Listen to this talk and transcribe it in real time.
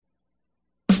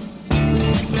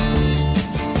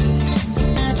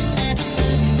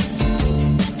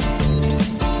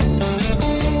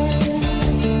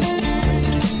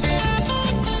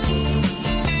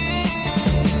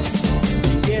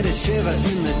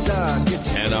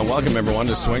And welcome, everyone,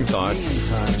 to Swing Thoughts.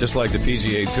 Just like the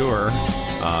PGA Tour,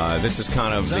 this is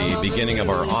kind of the beginning of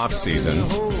our off-season.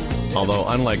 Although,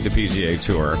 unlike the PGA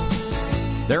Tour,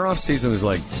 their off-season is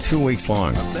like 2 weeks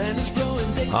long.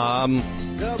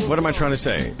 What am I trying to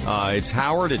say? It's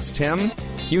Howard, it's Tim.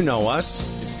 You know us.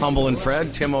 Humble and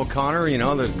Fred, Tim O'Connor, you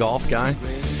know, the golf guy.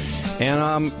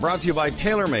 And brought to you by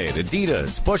TaylorMade,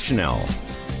 Adidas, Bushnell.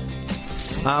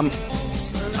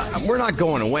 We're not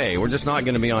going away. We're just not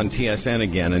going to be on TSN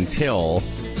again until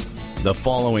the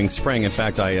following spring. In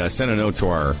fact, I sent a note to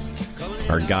our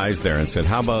guys there and said,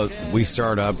 how about we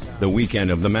start up the weekend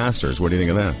of the Masters? What do you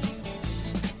think of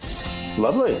that?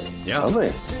 Lovely. Yeah.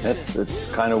 Lovely. It's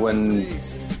kind of when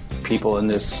people in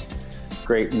this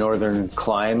great northern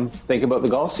clime think about the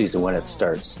golf season when it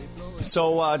starts.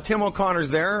 So Tim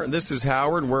O'Connor's there. This is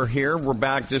Howard. We're here. We're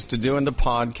back just to doing the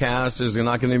podcast. There's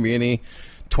not going to be any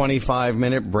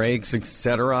 25-minute breaks,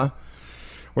 etc.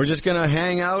 We're just going to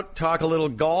hang out, talk a little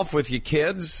golf with you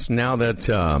kids now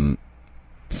that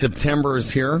September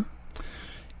is here.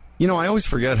 You know, I always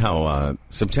forget how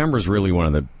September is really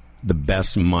one of the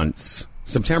best months.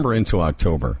 September into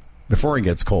October, before it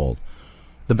gets cold.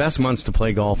 The best months to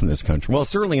play golf in this country. Well,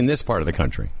 certainly in this part of the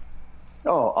country.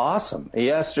 Oh, awesome.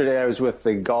 Yesterday I was with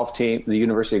the golf team, the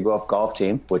University of Guelph golf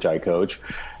team, which I coach,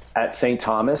 at St.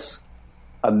 Thomas.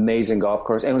 Amazing golf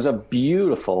course. And it was a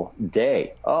beautiful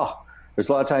day. Oh, there's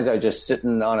a lot of times I was just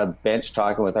sitting on a bench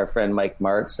talking with our friend Mike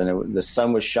Martz, and the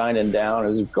sun was shining down. It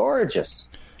was gorgeous.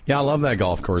 Yeah, I love that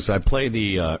golf course. I played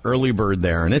the Early Bird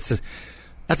there, and that's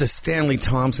a Stanley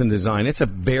Thompson design. It's a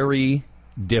very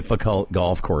difficult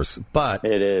golf course. But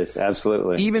it is,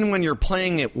 absolutely. Even when you're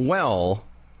playing it well,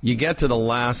 you get to the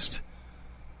last,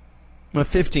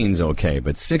 15's okay,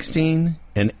 but 16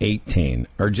 and 18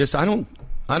 are just, I don't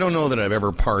know that I've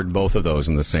ever parred both of those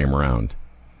in the same round.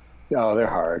 Oh, they're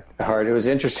hard. It was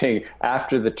interesting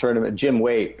after the tournament. Jim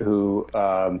Waite, who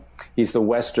he's the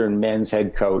Western men's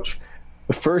head coach,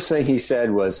 the first thing he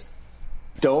said was,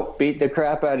 "Don't beat the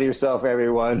crap out of yourself,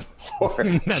 everyone, for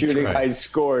shooting high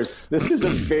scores. This is a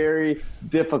very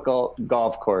difficult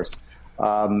golf course."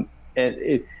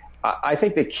 I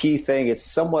think the key thing, it's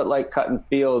somewhat like cutting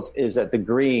fields, is that the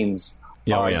greens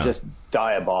are just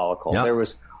diabolical. Yeah. There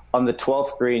was, on the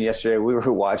 12th green yesterday, we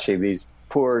were watching these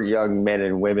poor young men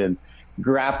and women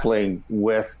grappling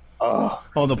with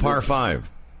the par 5.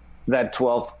 That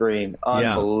 12th green.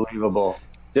 Unbelievable.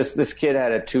 Just this kid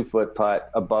had a 2-foot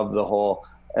putt above the hole,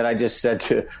 and I just said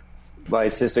to my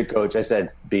assistant coach, I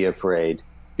said, be afraid.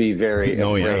 Be very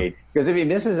afraid. Because if he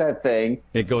misses that thing,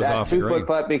 it goes off the green. That 2-foot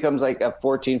putt becomes like a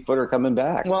 14-footer coming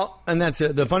back. Well, and that's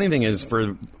it. The funny thing is,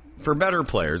 for better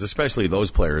players, especially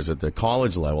those players at the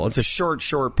college level, it's a short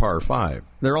par 5.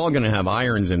 They're all going to have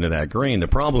irons into that green. The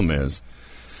problem is,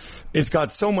 it's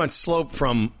got so much slope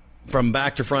from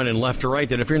back to front and left to right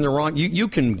that if you're in the wrong, you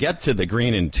can get to the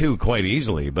green in 2 quite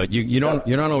easily, but you're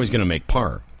not always going to make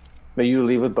par. But you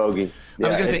leave with bogey. I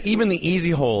was going to say, even the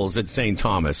easy holes at St.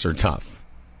 Thomas are tough.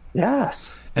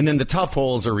 Yes. And then the tough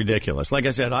holes are ridiculous. Like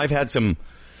I said, I've had some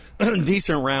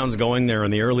decent rounds going there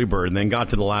in the Early Bird, and then got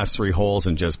to the last 3 holes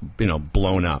and just,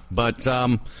 blown up. But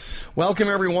welcome,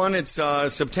 everyone. It's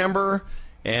September,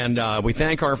 and we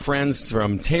thank our friends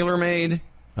from TaylorMade.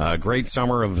 Great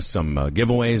summer of some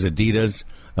giveaways, Adidas,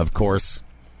 of course.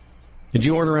 Did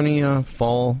you order any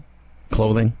fall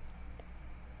clothing?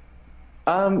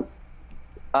 A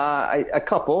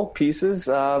couple pieces.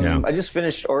 I just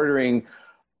finished ordering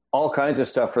all kinds of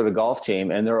stuff for the golf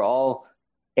team, and they're all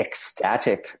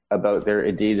ecstatic about their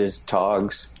Adidas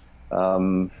togs.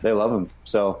 They love them.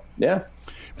 So, yeah.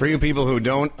 For you people who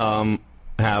don't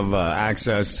have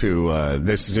access to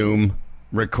this Zoom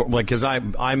record, because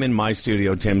I'm in my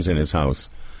studio, Tim's in his house.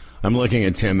 I'm looking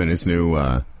at Tim and his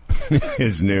new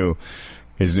his new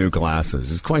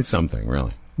glasses. It's quite something,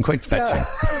 really. I'm quite fetching.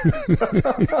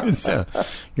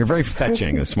 You're very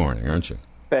fetching this morning, aren't you?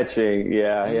 Fetching,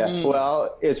 yeah.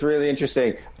 Well, it's really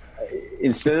interesting.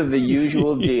 Instead of the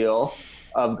usual deal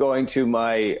of going to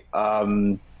my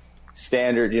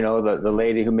standard, the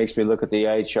lady who makes me look at the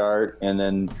eye chart and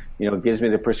then, gives me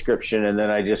the prescription, and then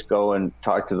I just go and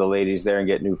talk to the ladies there and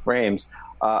get new frames.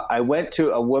 I went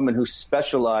to a woman who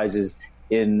specializes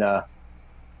in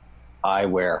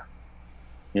eyewear.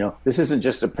 This isn't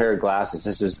just a pair of glasses.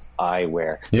 This is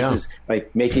eyewear. Yeah. This is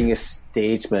like making a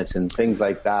statement and things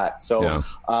like that. So,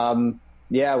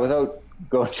 without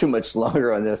go too much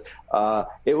longer on this.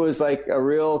 It was like a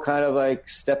real kind of like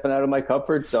stepping out of my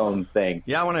comfort zone thing.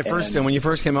 Yeah, when you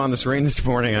first came on the screen this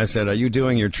morning, I said, "Are you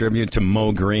doing your tribute to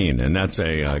Mo Green?" And that's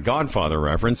a Godfather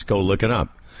reference. Go look it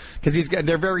up. Because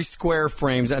they're very square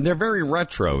frames, and they're very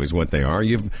retro, is what they are.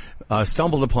 You've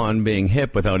stumbled upon being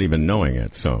hip without even knowing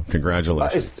it. So,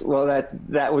 congratulations. Well,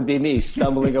 that would be me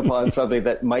stumbling upon something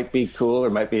that might be cool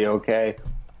or might be okay.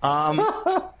 We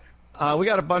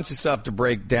got a bunch of stuff to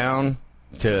break down,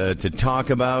 to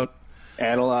talk about,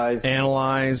 analyze,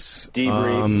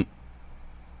 debrief.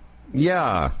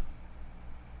 Yeah.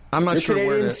 I'm not sure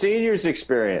Canadian where to, seniors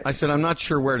experience. I said, I'm not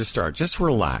sure where to start. Just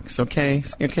relax, okay?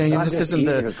 Okay, this isn't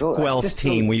the Guelph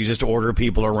team where you just order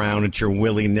people around at your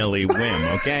willy-nilly whim,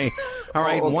 okay? All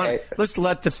right, let's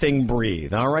let the thing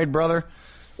breathe, all right, brother?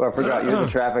 Well, I forgot, you're the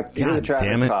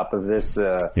traffic cop of this.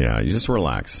 Yeah, you just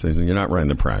relax. You're not running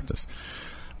the practice.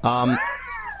 I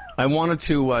wanted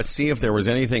to see if there was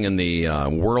anything in the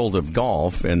world of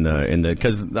golf,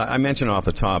 because I mentioned off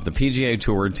the top, the PGA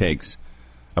Tour takes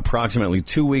approximately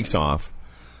 2 weeks off.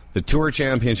 The Tour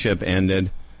Championship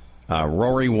ended.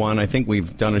 Rory won. I think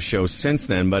we've done a show since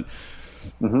then, but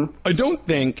I don't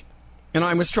think, and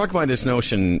I was struck by this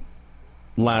notion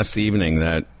last evening,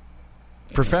 that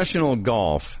professional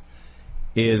golf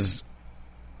is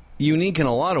unique in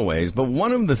a lot of ways, but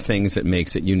one of the things that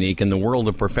makes it unique in the world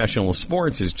of professional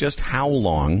sports is just how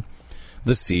long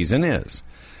the season is.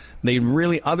 They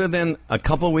really, other than a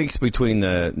couple weeks between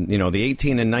the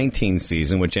 18 and 19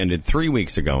 season, which ended 3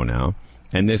 weeks ago now,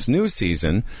 and this new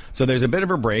season, so there's a bit of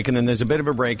a break, and then there's a bit of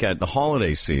a break at the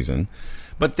holiday season,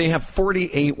 but they have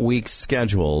 48 weeks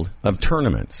scheduled of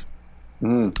tournaments.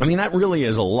 I mean, that really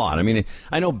is a lot. I mean,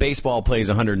 I know baseball plays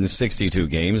 162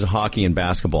 games, hockey and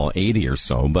basketball 80 or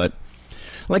so, but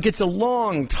like it's a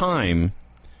long time.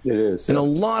 It is. And a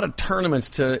lot of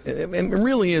tournaments it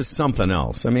really is something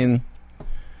else. I mean,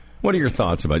 what are your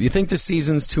thoughts about it? You think the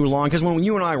season's too long? Because when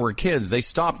you and I were kids, they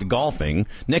stopped golfing.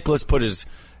 Nicholas put his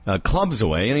clubs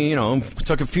away, and he,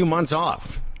 took a few months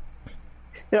off.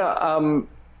 Yeah,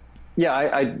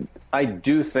 I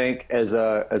do think as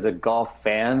a golf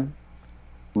fan,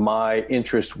 my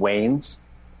interest wanes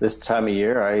this time of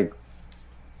year. I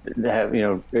have,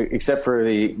 except for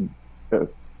the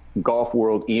Golf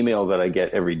World email that I get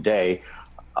every day,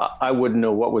 I wouldn't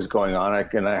know what was going on,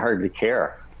 and I hardly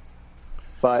care.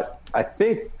 But I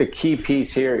think the key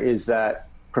piece here is that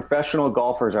professional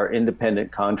golfers are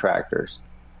independent contractors.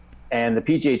 And the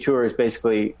PGA Tour is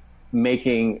basically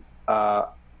making a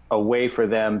way for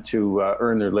them to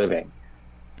earn their living,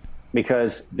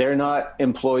 because they're not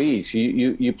employees.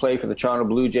 You play for the Toronto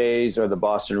Blue Jays or the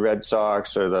Boston Red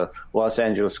Sox or the Los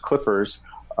Angeles Clippers.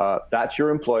 That's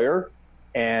your employer.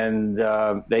 And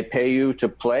they pay you to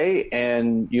play,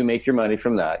 and you make your money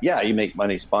from that. Yeah, you make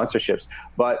money sponsorships.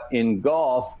 But in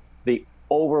golf, the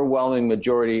overwhelming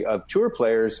majority of tour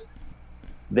players,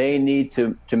 they need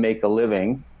to make a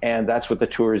living, and that's what the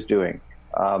tour is doing.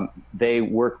 They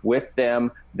work with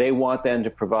them. They want them to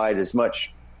provide as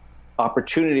much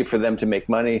opportunity for them to make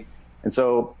money. And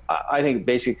so I think it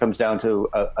basically comes down to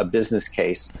a business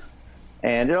case.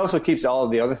 And it also keeps all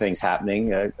of the other things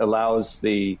happening. It allows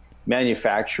the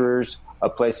manufacturers a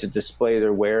place to display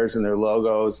their wares and their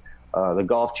logos, the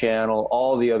Golf Channel,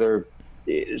 all the other.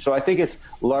 So I think it's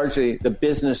largely the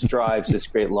business drives this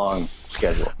great long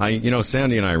schedule.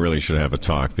 Sandy and I really should have a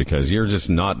talk, because you're just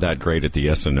not that great at the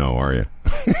yes and no, are you?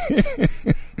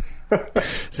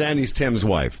 Sandy's Tim's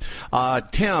wife.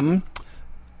 Tim.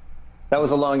 That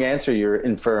was a long answer you're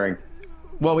inferring.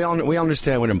 Well, we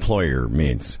understand what employer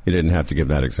means. You didn't have to give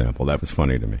that example. That was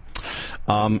funny to me.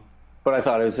 But I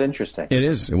thought it was interesting. It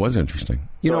is. It was interesting.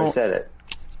 So I said it.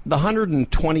 The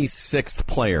 126th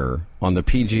player on the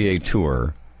PGA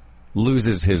Tour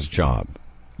loses his job.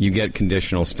 You get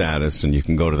conditional status, and you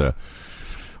can go to the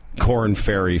Corn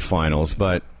Ferry finals.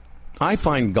 But I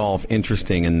find golf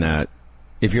interesting in that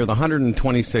if you're the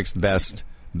 126th best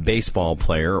baseball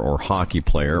player or hockey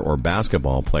player or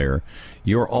basketball player,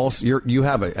 you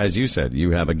have as you said,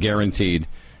 you have a guaranteed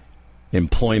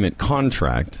employment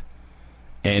contract.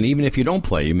 And even if you don't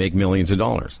play, you make millions of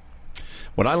dollars.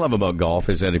 What I love about golf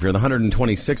is that if you're the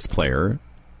 126th player,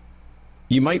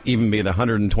 you might even be the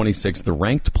 126th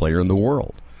ranked player in the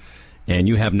world, and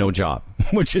you have no job,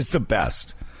 which is the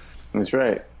best. That's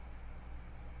right.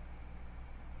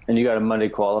 And you got to Monday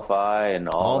qualify and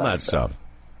all that stuff.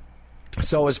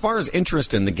 So as far as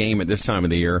interest in the game at this time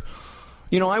of the year,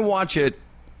 I watch it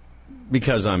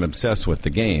because I'm obsessed with the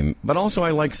game, but also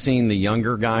I like seeing the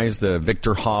younger guys, the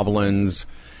Victor Hovlands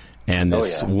and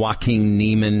this Joaquin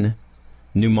Newman.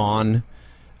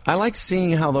 I like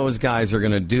seeing how those guys are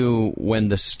going to do when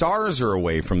the stars are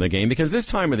away from the game, because this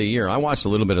time of the year, I watched a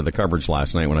little bit of the coverage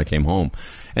last night when I came home,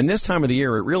 and this time of the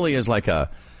year, it really is like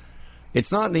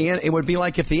it's not it would be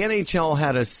like if the NHL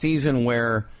had a season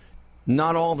where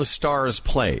not all the stars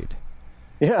played.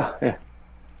 Yeah.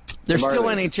 They're still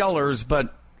NHLers,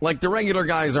 but like the regular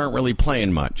guys aren't really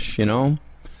playing much, you know?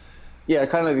 Yeah,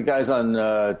 kind of like the guys on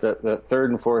the third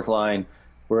and fourth line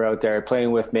were out there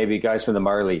playing with maybe guys from the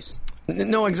Marlies.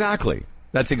 No, exactly.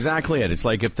 That's exactly it. It's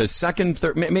like if the second,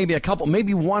 third, maybe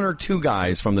maybe one or two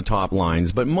guys from the top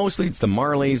lines, but mostly it's the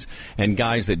Marlies and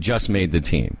guys that just made the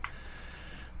team.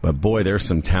 But boy, there's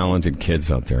some talented kids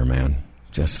out there, man.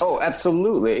 Oh,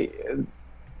 absolutely.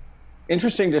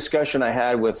 Interesting discussion I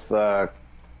had with a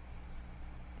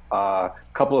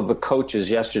couple of the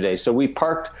coaches yesterday. So we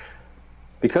parked,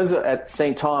 because at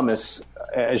St. Thomas,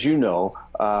 as you know,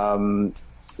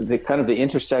 the kind of the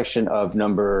intersection of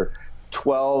number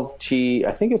 12T,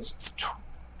 I think it's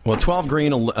 12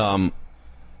 green,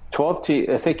 12T.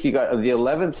 I think you got the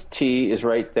 11th tee is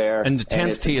right there, and the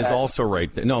 10th tee is also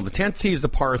right there. No, the 10th tee is the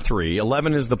par 3,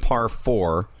 11 is the par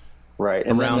 4, right?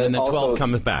 And then 12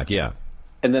 comes back, yeah.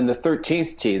 And then the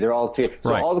 13th tee, they're all tee.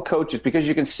 So all the coaches, because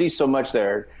you can see so much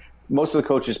there, most of the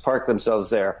coaches park themselves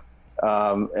there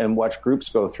and watch groups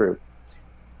go through.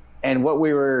 And what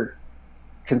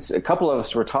a couple of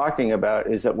us were talking about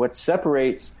is that what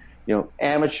separates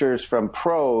amateurs from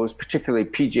pros, particularly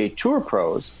PGA Tour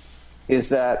pros, is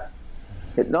that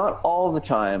not all the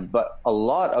time, but a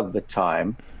lot of the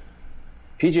time,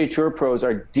 PGA Tour pros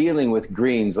are dealing with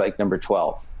greens like number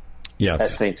 12 at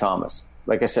St. Thomas.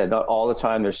 Like I said, not all the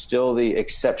time. There's still the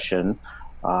exception,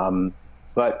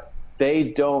 but they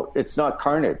don't. It's not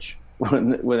carnage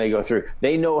when they go through.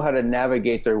 They know how to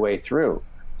navigate their way through.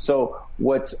 So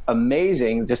what's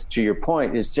amazing, just to your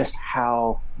point, is just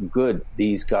how good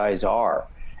these guys are.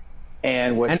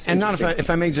 And not if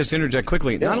I may just interject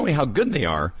quickly, not only how good they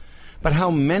are, but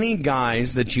how many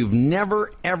guys that you've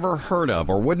never, ever heard of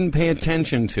or wouldn't pay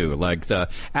attention to, like the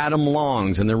Adam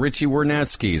Longs and the Richie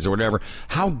Wernetskis or whatever,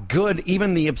 how good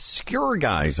even the obscure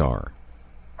guys are.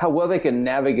 How well they can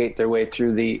navigate their way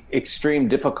through the extreme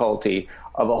difficulty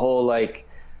of a hole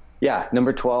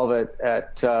number 12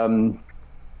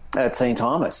 at St.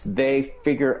 Thomas. They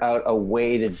figure out a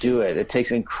way to do it. It takes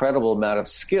an incredible amount of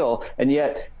skill, and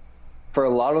yet for a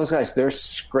lot of those guys, they're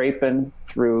scraping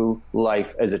through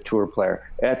life as a tour player.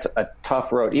 That's a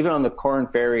tough road. Even on the Corn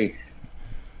Ferry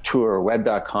Tour,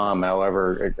 web.com,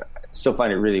 however, I still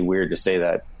find it really weird to say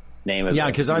that name of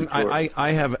because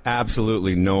I have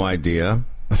absolutely no idea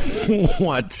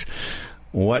what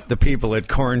the people at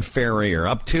Corn Ferry are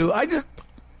up to. I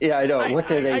know. What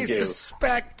do they do?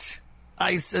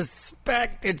 I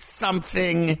suspect it's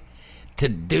something to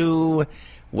do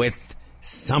with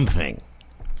something.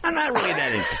 I'm not really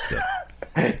that interested.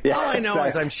 All I know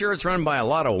is I'm sure it's run by a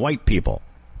lot of white people.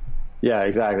 Yeah,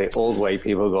 exactly. Old white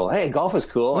people go, hey, golf is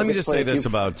cool. Let me just say this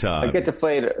about... I get to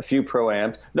play at a few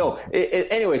pro-ams. No,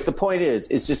 anyways, the point is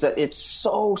just that it's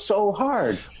so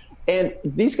hard. And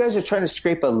these guys are trying to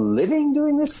scrape a living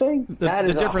doing this thing?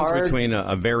 The difference between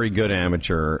a very good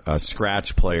amateur, a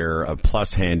scratch player, a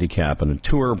plus handicap, and a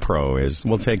tour pro is,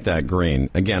 we'll take that green.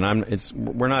 Again,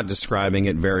 we're not describing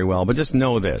it very well, but just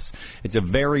know this. It's a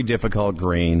very difficult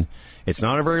green. It's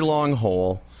not a very long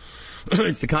hole.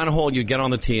 It's the kind of hole you get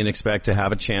on the tee and expect to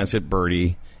have a chance at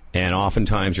birdie, and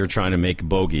oftentimes you're trying to make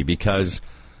bogey because...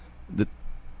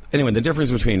 Anyway, the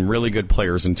difference between really good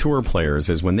players and tour players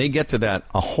is when they get to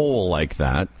a hole like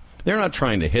that, they're not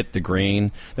trying to hit the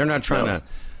green. They're not trying to.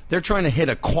 They're trying to hit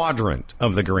a quadrant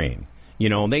of the green.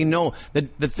 They know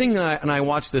the thing. And I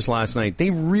watched this last night. They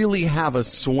really have a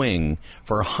swing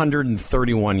for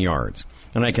 131 yards,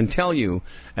 and I can tell you,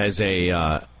 as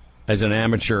an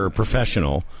amateur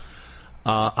professional,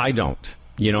 I don't.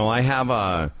 I have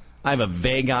a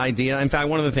vague idea. In fact,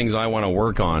 one of the things I want to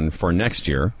work on for next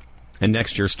year. And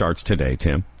next year starts today,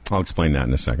 Tim. I'll explain that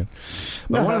in a second.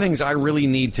 But one of the things I really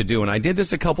need to do, and I did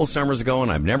this a couple summers ago,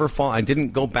 and I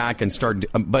didn't go back and start.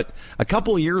 But a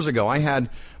couple of years ago, I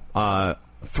had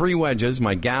 3 wedges: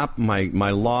 my gap, my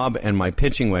lob, and my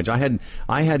pitching wedge.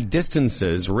 I had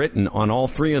distances written on all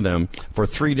 3 of them for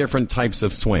 3 different types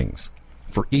of swings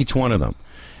for each one of them.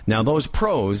 Now those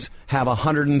pros have a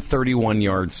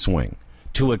 131-yard swing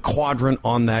to a quadrant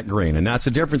on that green. And that's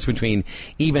the difference between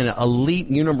even elite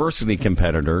university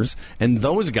competitors and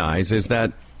those guys, is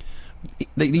that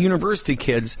the university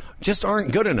kids just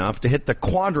aren't good enough to hit the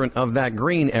quadrant of that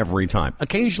green every time.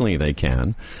 Occasionally they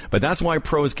can, but that's why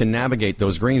pros can navigate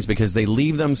those greens, because they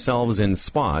leave themselves in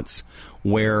spots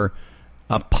where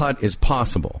a putt is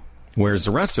possible. Whereas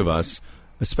the rest of us,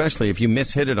 especially if you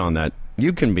mishit it on that,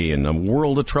 you can be in a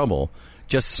world of trouble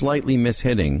just slightly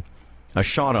mishitting a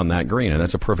shot on that green, and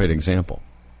that's a perfect example.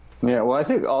 Yeah, well, I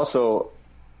think also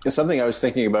something I was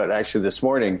thinking about actually this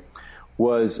morning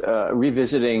was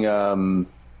revisiting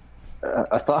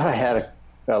a thought I had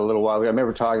a little while ago. I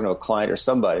remember talking to a client or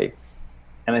somebody,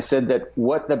 and I said that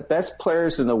what the best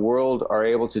players in the world are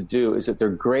able to do is that they're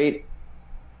great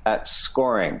at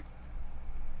scoring,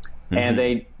 and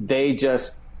they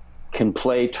just can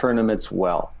play tournaments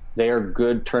well. They are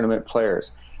good tournament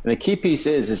players. And the key piece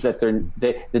is that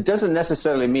it doesn't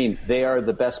necessarily mean they are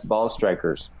the best ball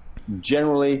strikers.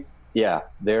 Generally, yeah,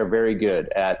 they're very good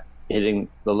at hitting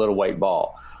the little white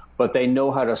ball, but they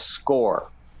know how to score.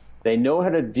 They know how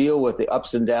to deal with the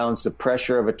ups and downs, the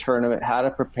pressure of a tournament, how to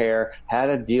prepare, how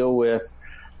to deal with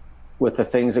the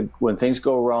things that, when things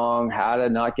go wrong, how to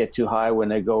not get too high when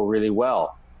they go really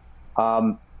well.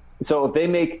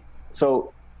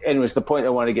 Anyways, the point I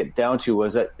want to get down to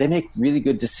was that they make really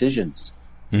good decisions.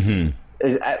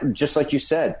 Mm-hmm. Just like you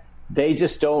said, they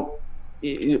just don't.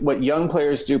 What young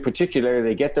players do, particularly,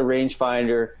 they get the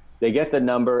rangefinder, they get the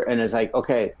number, and it's like,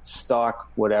 okay, stock,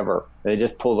 whatever. They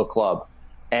just pull the club,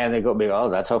 and they go, oh,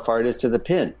 that's how far it is to the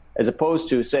pin. As opposed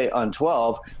to, say, on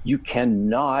 12, you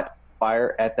cannot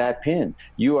fire at that pin.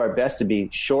 You are best to be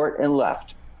short and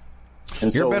left.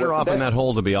 And you're better off in that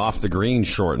hole to be off the green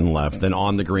short and left than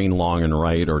on the green long and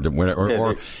right, or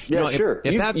sure.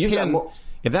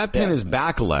 If that pin is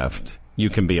back left, you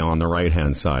can be on the right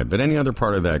hand side. But any other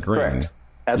part of that green, correct.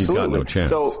 Absolutely. You've got no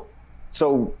chance.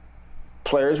 So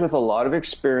players with a lot of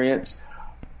experience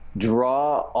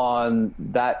draw on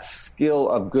that skill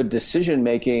of good decision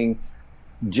making,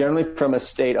 generally from a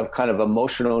state of kind of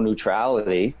emotional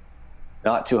neutrality,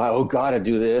 not to oh God, I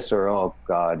do this, or oh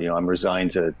God, I'm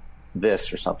resigned to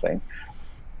this or something,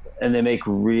 and they make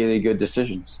really good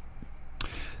decisions.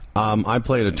 I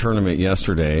played a tournament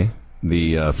yesterday,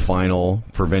 the final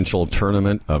provincial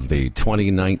tournament of the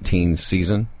 2019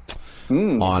 season.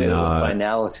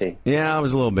 Finality. Yeah, it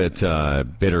was a little bit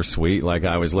bittersweet. Like,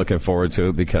 I was looking forward to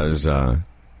it because, I'll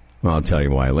tell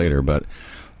you why later. But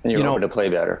and you were hoping to play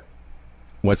better.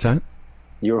 What's that?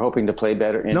 You were hoping to play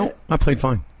better. I played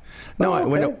fine. No,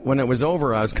 okay. when it was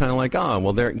over, I was kind of like,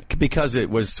 because it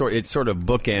sort of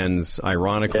bookends,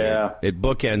 ironically, it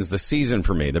bookends the season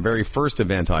for me. The very first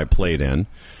event I played in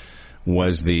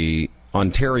was the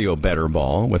Ontario Better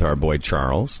Ball with our boy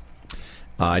Charles.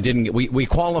 We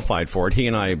qualified for it. He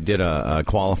and I did a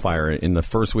qualifier in the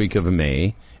first week of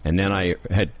May, and then I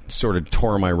had sort of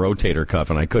tore my rotator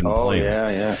cuff and I couldn't play.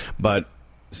 Yeah. But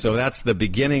so that's the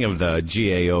beginning of the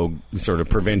GAO sort of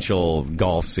provincial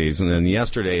golf season. And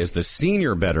yesterday is the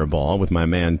Senior Better Ball with my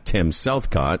man Tim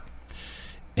Southcott.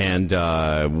 And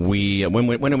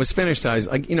when it was finished, I was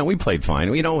like, we played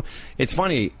fine. It's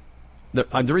funny.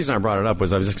 The reason I brought it up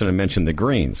was I was just going to mention the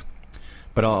greens.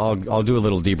 But I'll do a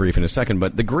little debrief in a second.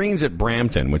 But the greens at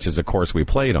Brampton, which is the course we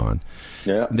played on,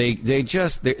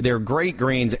 they're great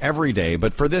greens every day.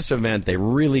 But for this event, they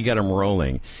really get them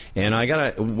rolling. And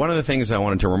one of the things I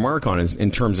wanted to remark on is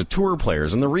in terms of tour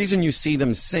players, and the reason you see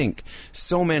them sink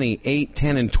so many 8,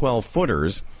 10, and 12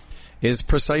 footers is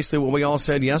precisely what we all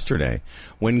said yesterday.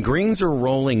 When greens are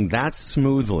rolling that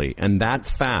smoothly and that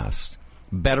fast,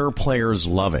 better players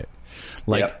love it.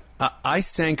 I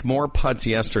sank more putts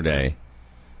yesterday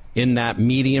in that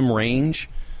medium range,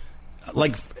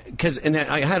 and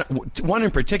I had one in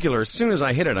particular. As soon as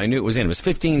I hit it, I knew it was in. It was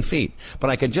 15 feet, but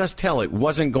I could just tell it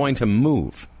wasn't going to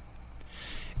move.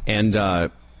 And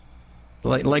and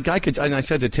I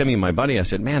said to Timmy, my buddy, I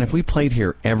said, man, if we played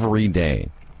here every day,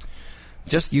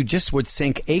 you just would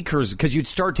sink acres, because you'd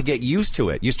start to get used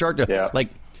to it. You start to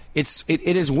It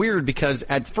is weird because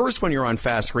at first when you're on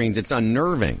fast greens, it's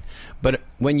unnerving. But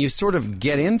when you sort of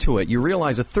get into it, you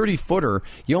realize a 30-footer,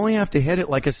 you only have to hit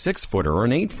it like a 6-footer or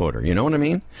an 8-footer. You know what I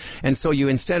mean? And so you,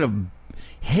 instead of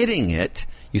hitting it,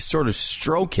 you sort of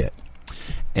stroke it.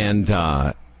 And,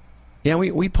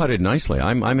 we putted nicely.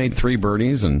 I made 3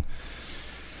 birdies and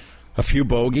a few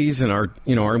bogeys, and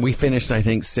we finished, I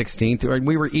think, 16th.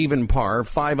 We were even par.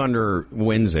 5 under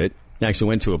wins it. Actually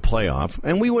went to a playoff,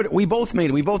 and we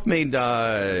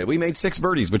made 6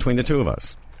 birdies between the two of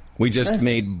us. We just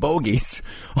made bogeys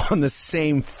on the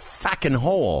same fucking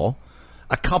hole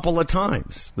a couple of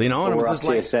times, and it was just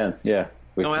like, yeah.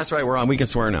 No, that's right. We're on. We can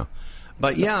swear now,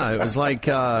 but yeah, it was like.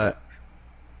 Anyway,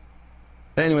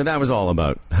 that was all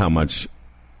about how much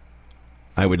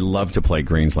I would love to play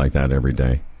greens like that every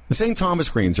day. The St. Thomas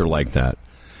greens are like that.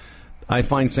 I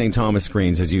find St. Thomas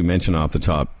greens, as you mentioned off the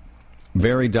top,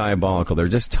 very diabolical. They're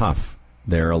just tough.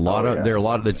 There's a lot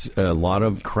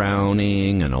of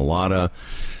crowning and a lot of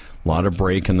A lot of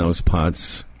break in those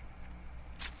putts.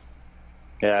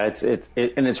 Yeah,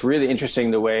 it's really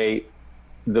interesting the way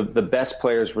the best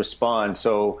players respond.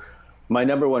 So my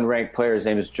number one ranked player, his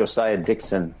name is Josiah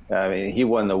Dixon. I mean, he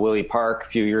won the Willie Park a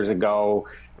few years ago.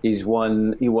 He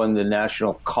won the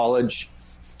National College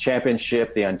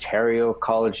Championship, the Ontario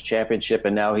College Championship,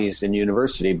 and now he's in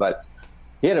university. But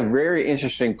he had a very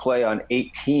interesting play on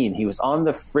 18. He was on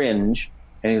the fringe,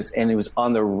 and he was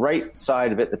on the right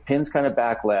side of it. The pin's kind of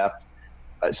back left,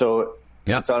 so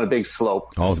it's on a big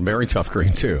slope. Oh, it's a very tough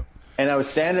green too. And I was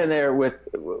standing there with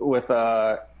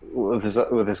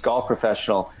his golf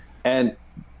professional, and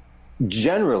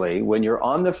generally, when you're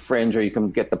on the fringe or you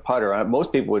can get the putter on it,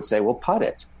 most people would say, "Well, putt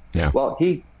it." Yeah. Well,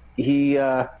 he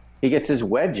gets his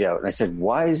wedge out, and I said,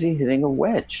 "Why is he hitting a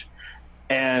wedge?"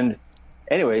 And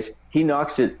anyways, he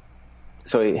knocks it.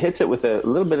 So he hits it with a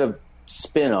little bit of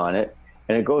spin on it,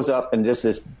 and it goes up and just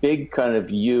this big kind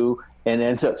of U, and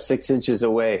ends up 6 inches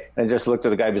away. And I just looked at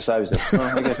the guy beside me and said,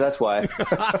 I guess that's why.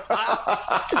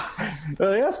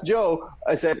 Well, I asked Joe,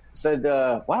 I said,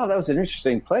 wow, that was an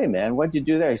interesting play, man. What'd you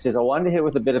do there? He says, I wanted to hit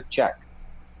with a bit of check.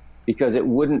 Because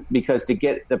to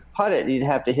get the putt it, you'd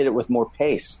have to hit it with more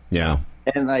pace. Yeah.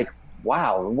 And like,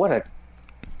 wow,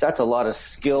 that's a lot of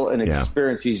skill and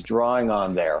experience he's drawing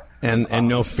on there. And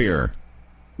no fear.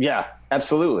 Yeah,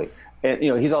 absolutely. And,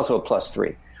 he's also a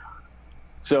 +3.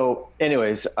 So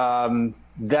anyways,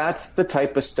 that's the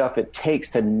type of stuff it takes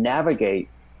to navigate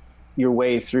your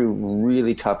way through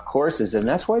really tough courses. And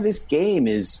that's why this game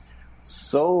is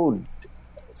so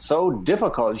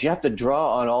difficult. You have to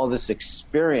draw on all this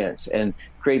experience and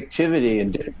creativity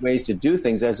and different ways to do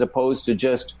things, as opposed to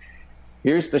just,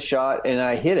 here's the shot and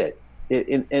I hit it.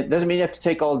 It doesn't mean you have to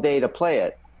take all day to play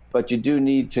it, but you do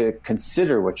need to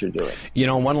consider what you're doing.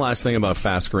 One last thing about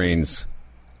fast greens,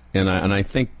 and I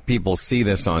think people see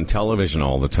this on television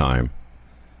all the time.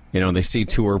 They see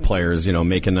tour players,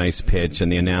 make a nice pitch, and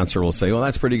the announcer will say, well,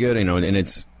 that's pretty good, and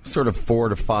it's sort of 4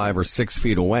 to 5 or 6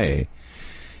 feet away.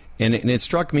 And it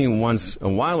struck me once a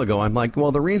while ago. I'm like,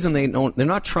 well, the reason they're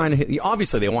not trying to hit,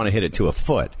 obviously they want to hit it to a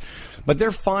foot, but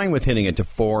they're fine with hitting it to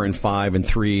 4 and 5 and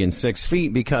 3 and 6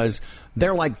 feet because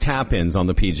they're like tap-ins on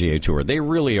the PGA Tour. They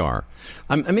really are.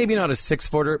 Maybe not a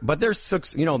 6-footer, but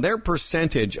their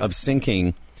percentage of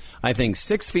sinking, I think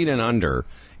 6 feet and under,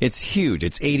 it's huge.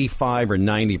 It's 85 or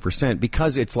 90%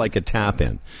 because it's like a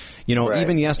tap-in. Right.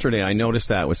 Even yesterday I noticed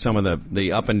that with some of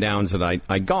the up and downs that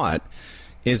I got,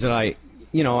 is that I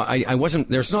wasn't,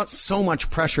 there's not so much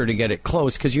pressure to get it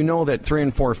close because that 3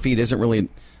 and 4 feet isn't really,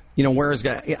 whereas,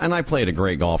 and I played a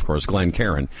great golf course,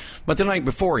 Glencairn, but the night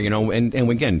before, and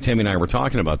again, Timmy and I were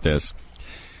talking about this,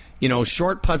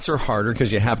 short putts are harder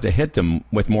because you have to hit them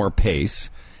with more pace.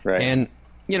 Right. And,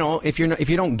 if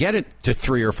you don't get it to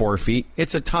 3 or 4 feet,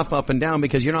 it's a tough up and down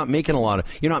because you're not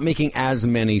making as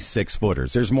many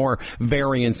 6-footers. There's more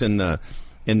variance in the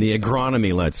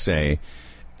agronomy, let's say.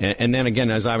 And then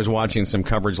again, as I was watching some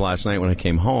coverage last night when I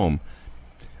came home,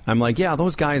 I'm like, yeah,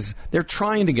 those guys, they're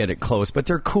trying to get it close, but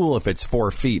they're cool if it's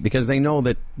 4 feet because they know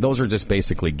that those are just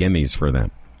basically gimmies for them.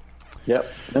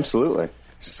 Yep, absolutely.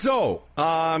 So,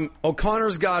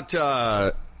 O'Connor's got,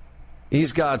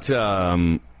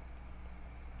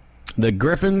 the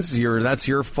Griffins. That's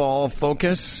your fall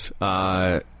focus.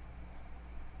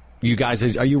 You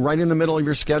guys, are you right in the middle of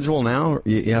your schedule now?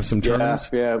 You have some tournaments?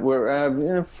 Yeah,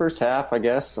 we're first half, I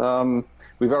guess.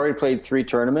 We've already played 3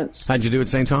 tournaments. How'd you do at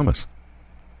St. Thomas?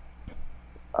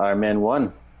 Our men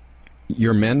won.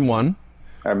 Your men won?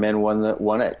 Our men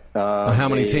won it. How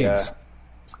many teams?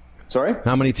 Sorry?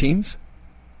 How many teams?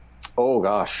 Oh,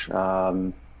 gosh.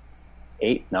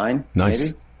 8, 9, nice.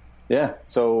 Maybe. Yeah,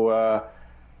 so...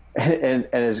 And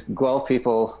as Guelph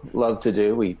people love to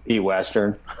do, we eat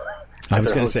Western. I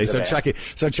was going to say, so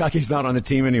Chucky's not on the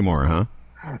team anymore, huh?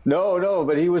 No,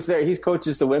 but he was there. He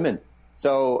coaches the women.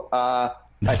 So I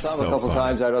saw him a couple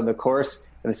times out on the course,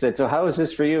 and I said, so how is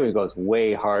this for you? He goes,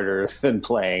 way harder than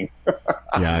playing. Yeah,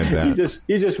 I bet.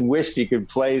 He just wished he could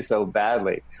play so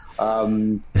badly.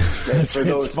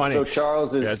 It's funny. So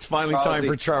Charles is... Yeah, it's finally time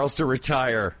for Charles to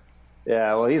retire.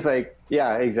 Yeah, well, he's like,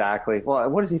 yeah, exactly. Well,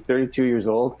 what is he, 32 years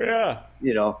old? Yeah.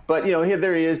 But,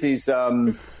 there he is. He's,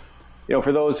 for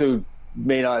those who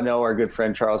may not know our good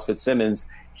friend Charles Fitzsimmons,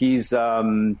 he's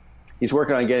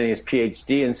working on getting his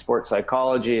PhD in sports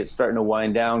psychology. It's starting to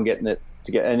wind down,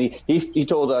 and he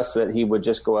told us that he would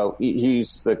just go out.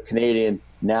 He's the Canadian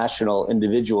national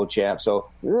individual champ, so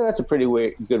that's a pretty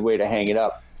good way to hang it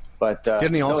up. But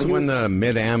didn't he also win the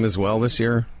Mid-Am as well this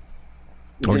year?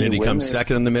 Or did he come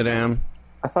second in the Mid-Am?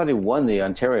 I thought he won the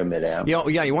Ontario Mid-Am.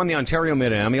 Yeah, he won the Ontario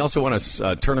Mid-Am. He also won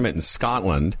a tournament in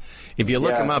Scotland. If you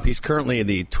look him up, he's currently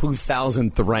the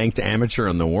 2,000th ranked amateur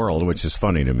in the world, which is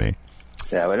funny to me.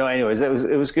 Yeah, but no, anyways, it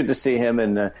was good to see him.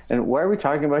 And why are we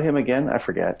talking about him again? I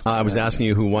forget. I was asking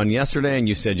you who won yesterday, and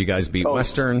you said you guys beat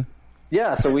Western.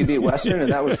 Yeah, so we beat Western,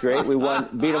 and that was great. We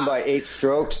beat them by 8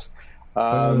 strokes.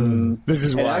 This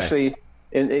is why. Actually,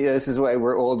 this is why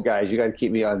we're old guys. You got to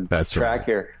keep me on track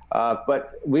here.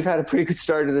 But we've had a pretty good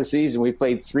start to the season. We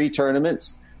played 3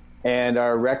 tournaments, and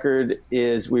our record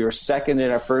is we were second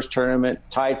in our first tournament,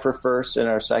 tied for first in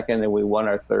our second, and we won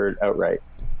our third outright.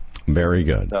 Very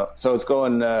good. So it's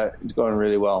going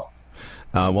really well.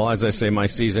 Well, as I say, my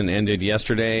season ended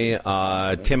yesterday.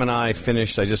 Tim and I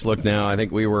finished, I just looked now, I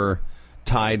think we were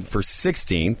tied for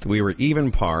 16th. We were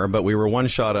even par, but we were one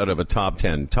shot out of a top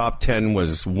 10. Top 10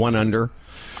 was 1 under.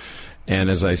 And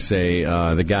as I say,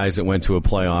 the guys that went to a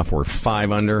playoff were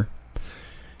 5 under.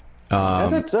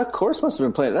 That course must have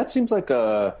been playing. That seems like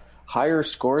higher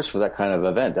scores for that kind of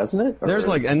event, doesn't it?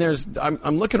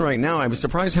 I'm looking right now. I was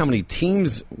surprised how many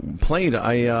teams played.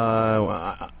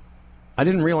 I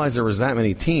didn't realize there was that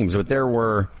many teams, but there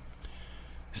were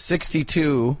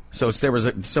 62. So there was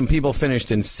some people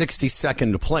finished in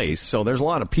 62nd place. So there's a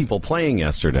lot of people playing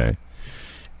yesterday.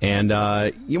 And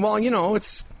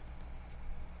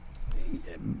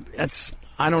it's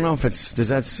I don't know if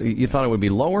you thought it would be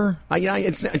lower? Yeah,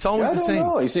 it's always the same. I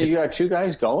don't know. You say you got 2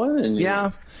 guys going,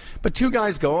 and but 2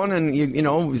 guys going, and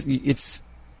it's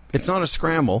not a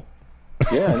scramble.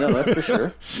 Yeah, no, that's for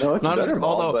sure. No, it's not a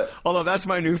scramble. Although that's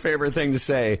my new favorite thing to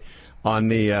say on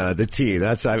the tee.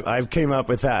 I've came up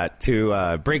with that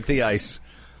to break the ice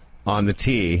on the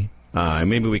tee.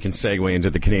 Maybe we can segue into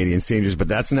the Canadian seniors, but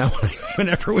that's now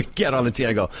whenever we get on the tee,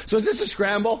 I go, so is this a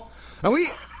scramble? Are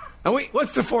we,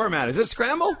 what's the format? Is it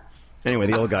scramble? Anyway,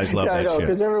 the old guys love that shit.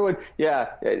 Because everyone,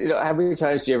 how many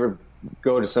times do you ever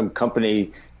go to some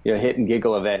company, hit and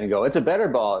giggle event and go, it's a better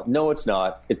ball? No, it's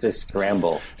not. It's a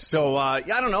scramble. So, I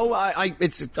don't know.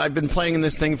 I've been playing in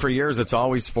this thing for years. It's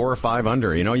always 4 or 5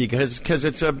 under, because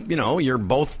it's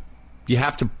you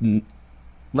have to,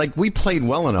 like, we played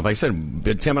well enough. I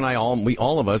said, Tim and I,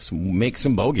 all of us make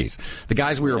some bogeys. The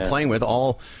guys we were playing with,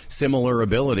 all similar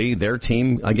ability. Their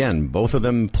team, again, both of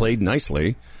them played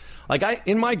nicely. Like,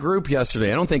 in my group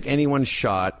yesterday, I don't think anyone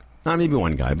shot, maybe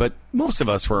one guy, but most of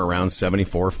us were around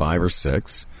 74, 5, or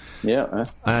 6. Yeah.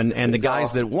 And the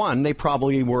guys that won, they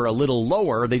probably were a little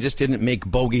lower. They just didn't make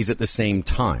bogeys at the same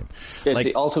time. It's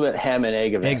the ultimate ham and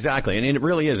egg event. Exactly. And it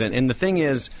really isn't. And the thing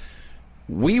is,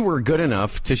 we were good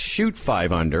enough to shoot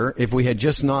 5 under if we had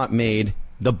just not made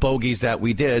the bogeys that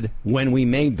we did when we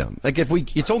made them. Like,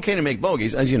 it's okay to make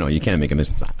bogeys. As you know, you can't make a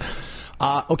mistake.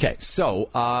 Okay, so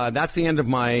that's the end of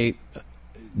my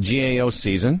GAO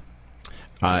season.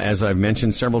 As I've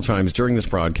mentioned several times during this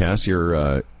broadcast,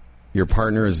 your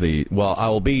partner is I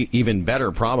will be even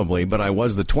better probably, but I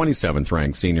was the 27th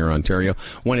ranked senior in Ontario.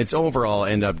 When it's over, I'll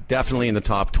end up definitely in the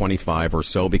top 25 or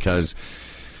so because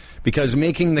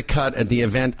making the cut at the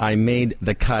event I made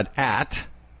the cut at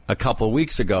a couple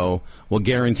weeks ago will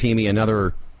guarantee me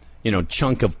another,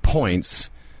 chunk of points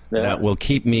that will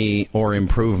keep me or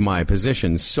improve my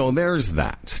position. So there's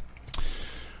that.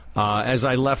 As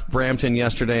I left Brampton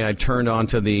yesterday, I turned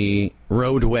onto the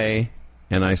roadway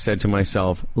and I said to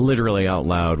myself, literally out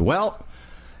loud, well,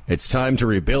 it's time to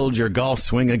rebuild your golf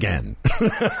swing again.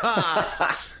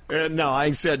 No,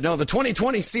 I said, no, the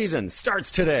 2020 season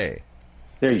starts today.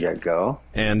 There you go.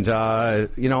 And, I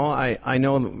know I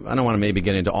don't want to maybe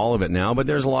get into all of it now, but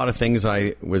there's a lot of things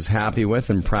I was happy with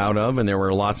and proud of, and there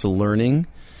were lots of learning.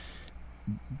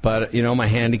 But, my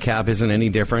handicap isn't any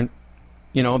different.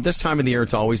 This time of the year,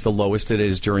 it's always the lowest it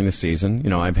is during the season.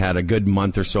 I've had a good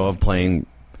month or so of playing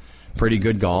pretty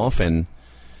good golf and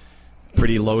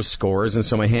pretty low scores, and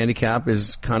so my handicap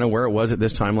is kind of where it was at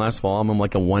this time last fall. I'm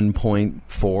like a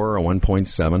 1.4 or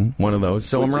 1.7, one of those.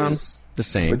 So I'm around the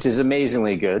same. Which is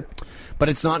amazingly good. But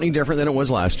it's not any different than it was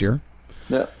last year.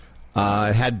 Yeah.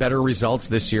 Had better results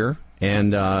this year,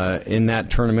 and in that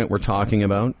tournament we're talking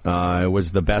about, it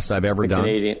was the best I've ever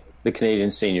done. The Canadian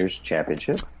Seniors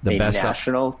Championship,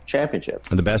 national championship.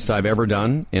 The best I've ever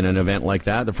done in an event like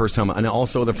that. The first time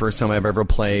I've ever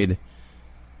played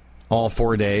all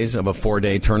 4 days of a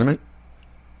 4-day tournament.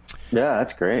 Yeah,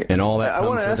 that's great. And all that. I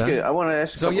want to ask you a couple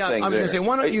things. So yeah, I was going to say,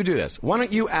 why don't you do this? Why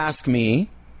don't you ask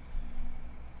me?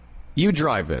 You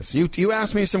drive this. You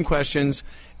ask me some questions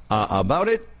about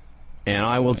it, and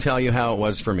I will tell you how it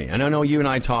was for me. And I know you and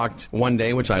I talked one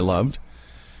day, which I loved.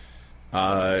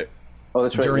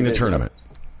 That's right. During the tournament.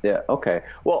 Yeah. Okay.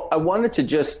 Well, I wanted to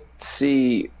just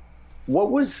see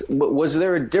was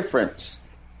there a difference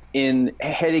in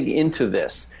heading into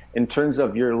this, in terms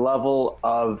of your level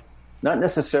of not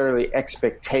necessarily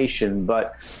expectation,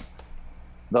 but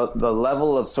the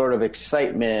level of sort of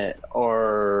excitement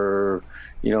or,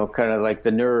 kind of like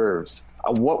the nerves?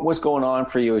 What was going on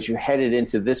for you as you headed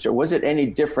into this? Or was it any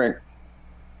different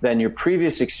than your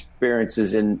previous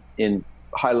experiences in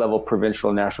high-level provincial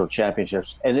and national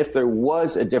championships? And if there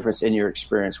was a difference in your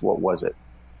experience, what was it?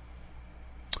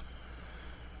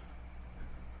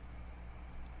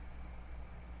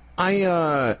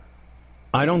 I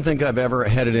don't think I've ever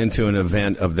headed into an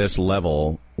event of this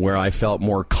level where I felt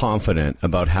more confident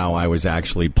about how I was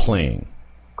actually playing.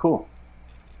 Cool.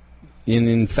 And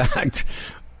in fact,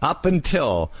 up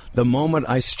until the moment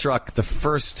I struck the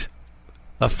first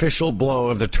official blow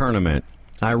of the tournament,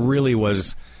 I really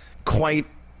was quite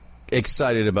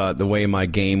excited about the way my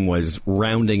game was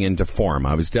rounding into form.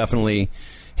 I was definitely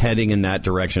heading in that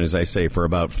direction, as I say, for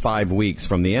about 5 weeks.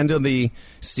 From the end of the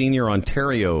Senior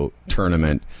Ontario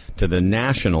tournament to the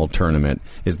national tournament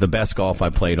is the best golf I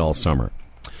played all summer.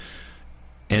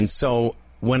 And so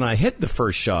when I hit the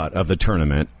first shot of the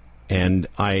tournament, and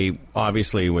I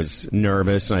obviously was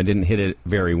nervous and I didn't hit it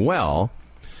very well,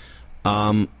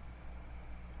 my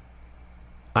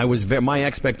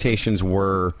expectations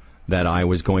were that I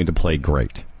was going to play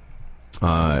great.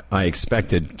 I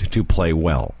expected to play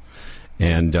well.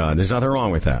 And there's nothing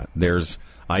wrong with that.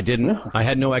 I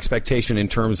had no expectation in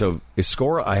terms of a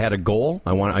score. I had a goal.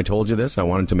 I told you this. I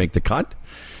wanted to make the cut.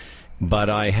 But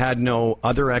I had no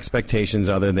other expectations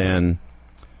other than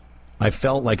I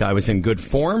felt like I was in good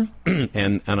form,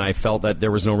 and I felt that there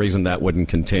was no reason that wouldn't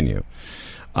continue.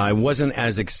 I wasn't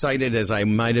as excited as I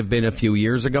might have been a few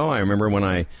years ago. I remember when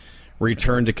I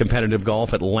returned to competitive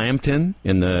golf at Lambton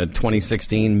in the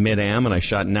 2016 Mid-Am, and I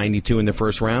shot 92 in the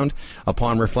first round.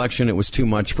 Upon reflection, it was too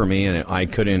much for me, and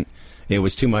it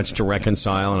was too much to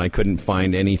reconcile, and I couldn't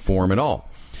find any form at all.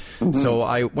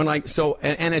 Mm-hmm. So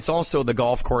and it's also, the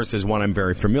golf course is one I'm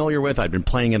very familiar with. I've been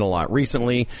playing it a lot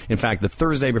recently. In fact, the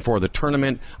Thursday before the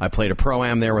tournament, I played a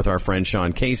Pro-Am there with our friend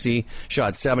Sean Casey,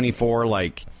 shot 74,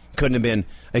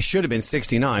 it should have been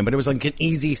 69, but it was like an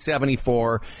easy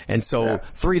 74. And so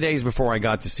 3 days before I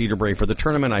got to Cedar Brae for the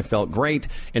tournament, I felt great.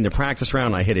 In the practice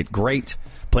round, I hit it great,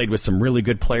 played with some really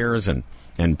good players and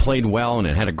played well, and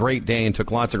had a great day and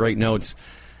took lots of great notes.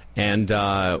 And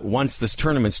once this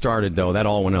tournament started, though, that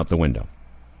all went out the window.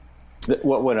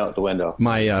 What went out the window?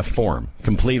 My form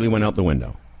completely went out the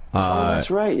window.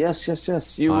 That's right. Yes.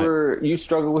 You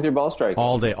struggled with your ball strike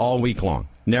all day, all week long.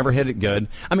 Never hit it good.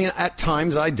 I mean, at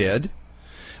times I did,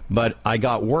 but I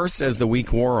got worse as the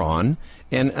week wore on.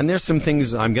 And there's some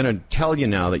things I'm going to tell you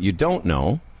now that you don't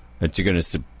know, that you're going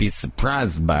to be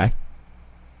surprised by.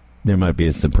 There might be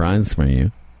a surprise for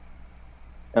you.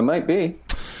 It might be.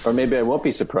 Or maybe I won't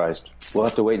be surprised. We'll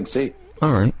have to wait and see.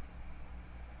 All right.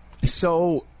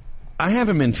 So I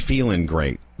haven't been feeling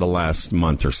great the last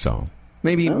month or so.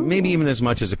 Maybe even as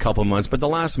much as a couple months, but the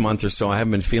last month or so I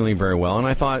haven't been feeling very well. And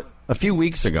I thought, a few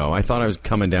weeks ago, I thought I was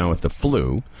coming down with the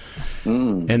flu,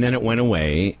 and then it went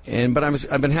away. But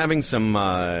I've been having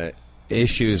some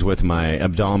issues with my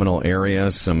abdominal area.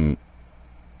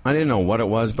 I didn't know what it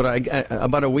was, but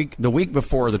the week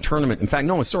before the tournament. In fact,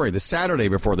 the Saturday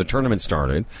before the tournament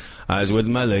started, I was with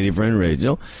my lady friend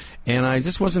Rachel, and I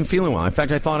just wasn't feeling well. In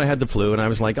fact, I thought I had the flu, and I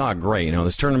was like, "Oh, great!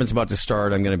 This tournament's about to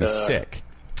start. I'm going to be sick."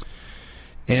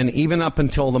 And even up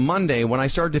until the Monday, when I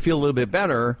started to feel a little bit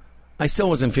better, I still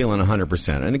wasn't feeling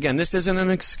 100%. And again, this isn't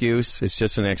an excuse. It's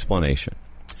just an explanation.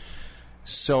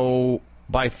 So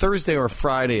by Thursday or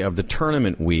Friday of the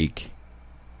tournament week,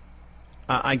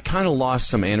 I kind of lost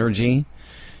some energy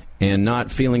and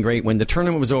not feeling great. When the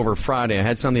tournament was over Friday, I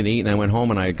had something to eat, and I went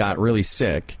home and I got really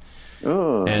sick.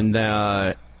 Oh. And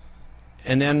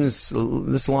then this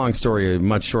long story,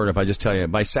 much shorter if I just tell you.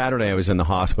 By Saturday, I was in the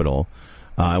hospital.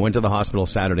 I went to the hospital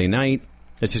Saturday night.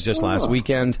 This is just last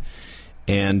weekend.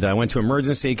 And I went to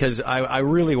emergency because I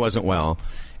really wasn't well.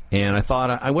 And I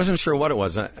thought, I wasn't sure what it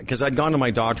was, because I'd gone to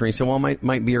my doctor, and he said, well, it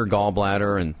might be your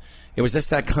gallbladder. And it was just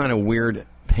that kind of weird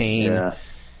pain. Yeah.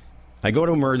 I go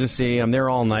to emergency. I'm there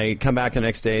all night. Come back the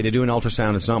next day. They do an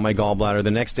ultrasound. It's not my gallbladder.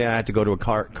 The next day, I had to go to a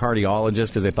cardiologist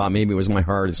because they thought maybe it was my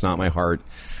heart. It's not my heart.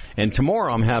 And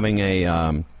tomorrow, I'm having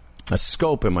a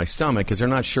scope in my stomach because they're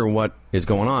not sure what is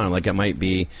going on. Like, it might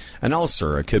be an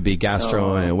ulcer. It could be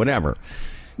gastro, whatever.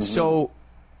 Mm-hmm. So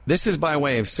this is by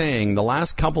way of saying the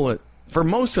last for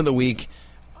most of the week,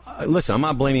 listen, I'm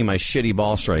not blaming my shitty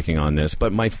ball striking on this,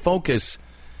 but my focus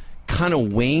kind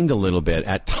of waned a little bit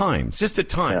at times, just at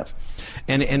times.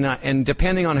 Yeah. And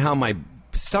depending on how my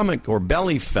stomach or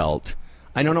belly felt,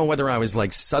 I don't know whether I was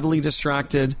like subtly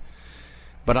distracted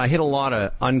but I hit a lot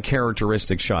of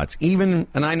uncharacteristic shots. And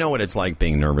I know what it's like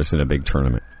being nervous in a big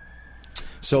tournament.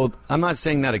 So I'm not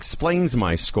saying that explains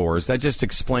my scores. That just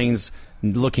explains,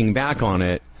 looking back on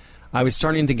it, I was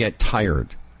starting to get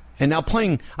tired. And now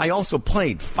I also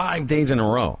played 5 days in a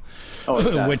row,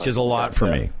 exactly. Which is a lot for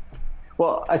me.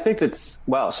 Well, I think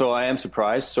so I am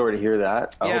surprised. Sorry to hear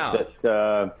that. I hope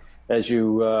that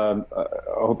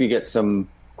I hope you get some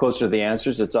closer to the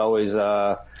answers. It's always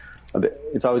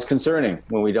it's always concerning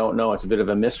when we don't know. It's a bit of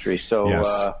a mystery. So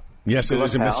yes, it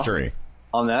is a mystery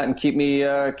on that, and keep me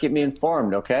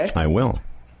informed. Okay, I will.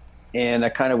 And I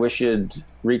kind of wish you'd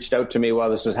reached out to me while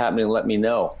this was happening and let me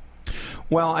know.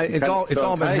 Well, it's all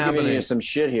been happening. Giving you some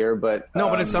shit here, but no,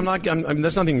 but I'm not.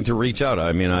 There's nothing to reach out.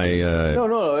 I mean,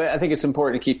 no. I think it's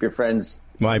important to keep your friends.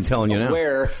 Well, I'm telling you now,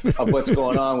 aware of what's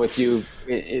going on with you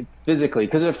physically,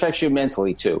 because it affects you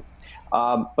mentally too.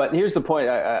 But here's the point.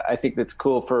 I think that's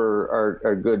cool for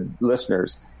our good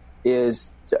listeners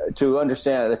is to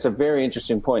understand. That's a very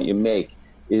interesting point you make.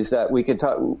 Is that we could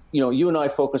talk? You and I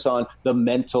focus on the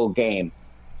mental game.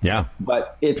 Yeah,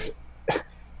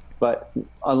 But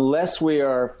unless we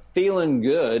are feeling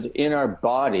good in our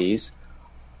bodies,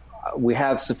 we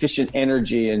have sufficient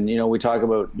energy, and we talk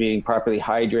about being properly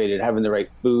hydrated, having the right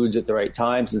foods at the right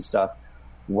times and stuff.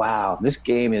 Wow, this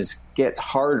game gets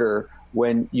harder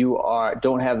when you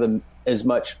don't have as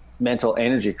much mental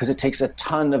energy, because it takes a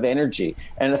ton of energy.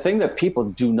 And the thing that people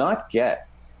do not get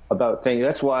about things,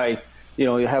 that's why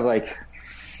you have like,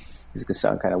 this could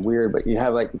sound kind of weird, but you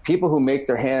have like people who make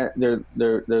their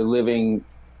living,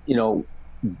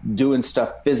 doing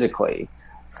stuff physically,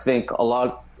 think a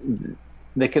lot.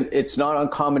 It's not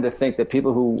uncommon to think that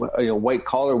people who, white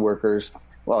collar workers,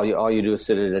 well, all you do is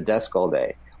sit at a desk all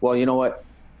day. Well, you know what?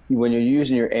 When you're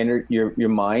using your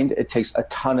mind, it takes a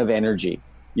ton of energy.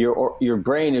 Your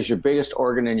brain is your biggest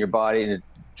organ in your body, and it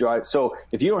drives. So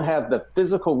if you don't have the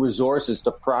physical resources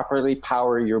to properly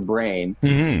power your brain,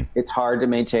 it's hard to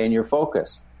maintain your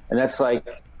focus. And that's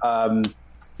like,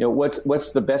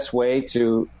 what's the best way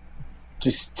to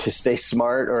stay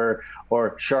smart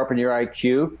or sharpen your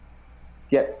IQ?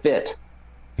 Get fit.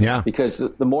 Yeah. Because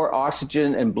the more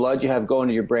oxygen and blood you have going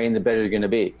to your brain, the better you're going to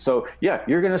be. So yeah,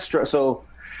 you're going to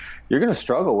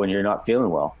struggle when you're not feeling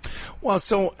well. Well,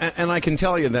 and I can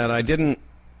tell you that it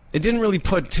didn't really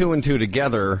put two and two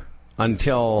together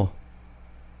until,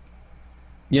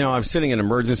 I was sitting in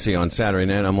emergency on Saturday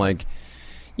night. I'm like,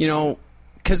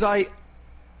 because I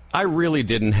really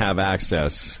didn't have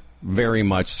access very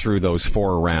much through those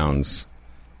 4 rounds.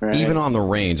 Right. Even on the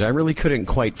range, I really couldn't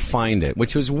quite find it,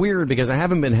 which was weird because I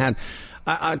haven't been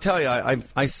I tell you,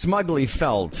 I smugly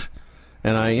felt,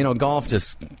 and golf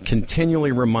just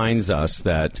continually reminds us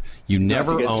that you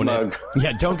never own it.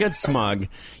 Yeah, don't get smug.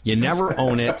 You never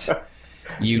own it.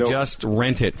 You just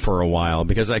rent it for a while,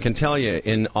 because I can tell you,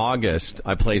 in August,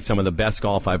 I played some of the best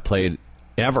golf I've played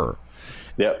ever.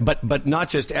 Yeah. But not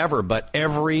just ever, but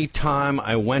every time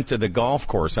I went to the golf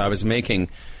course, it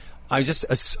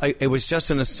was just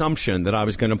an assumption that I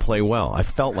was going to play well. I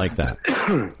felt like that.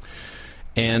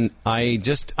 And I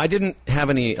didn't have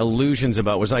any illusions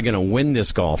about, was I going to win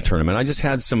this golf tournament? I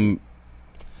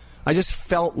just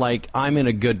felt like I'm in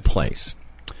a good place.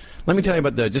 Let me tell you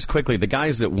about just quickly, the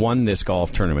guys that won this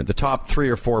golf tournament, the top 3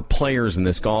 or 4 players in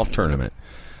this golf tournament,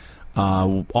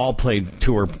 all played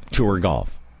tour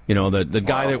golf. The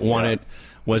guy that won it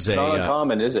was not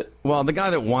uncommon, is it? Well, the guy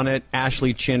that won it,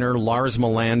 Ashley Chinner, Lars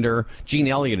Melander, Gene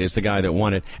Elliott is the guy that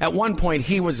won it. At one point,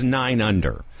 he was 9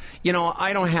 under.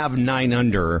 I don't have 9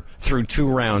 under through 2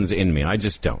 rounds in me. I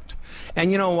just don't.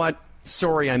 And you know what?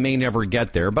 Sorry, I may never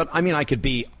get there, but I mean, I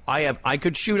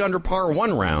could shoot under par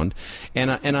 1 round, and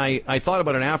I thought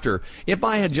about it after. If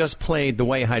I had just played the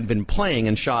way I'd been playing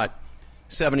and shot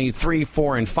 73,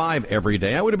 4, and 5 every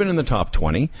day, I would have been in the top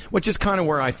 20, which is kind of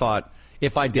where I thought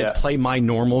if I did play my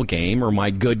normal game or my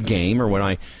good game or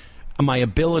when my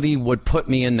ability would put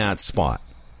me in that spot.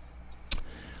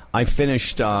 I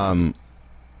finished, I'll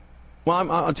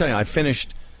tell you, I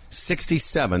finished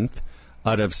 67th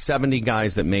out of 70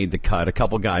 guys that made the cut. A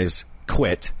couple guys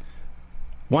quit.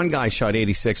 One guy shot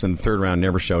 86 in the 3rd round,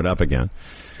 never showed up again.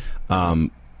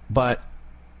 And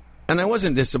I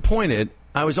wasn't disappointed.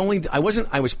 I was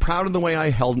proud of the way I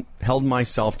held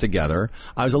myself together.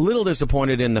 I was a little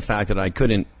disappointed in the fact that I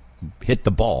couldn't hit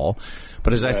the ball.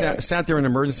 But as I sat there in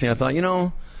emergency, I thought,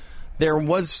 there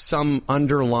was some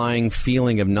underlying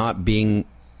feeling of not being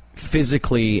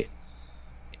physically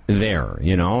there,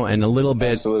 and a little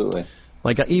bit. Absolutely.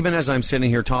 Like, even as I'm sitting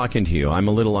here talking to you, I'm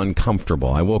a little uncomfortable.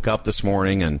 I woke up this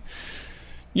morning and,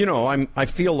 I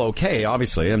feel okay.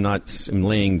 Obviously, I'm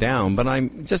laying down, but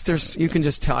you can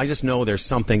just tell. I just know there's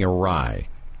something awry.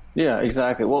 Yeah,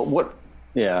 exactly. Well,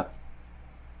 yeah.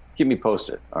 Keep me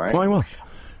posted. All right. Oh, I will.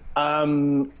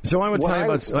 So I would tell you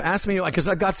about. Ask me, because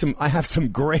I have some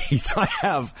great.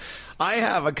 I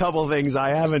have a couple things I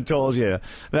haven't told you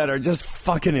that are just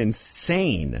fucking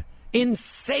insane.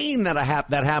 Insane that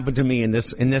happened to me in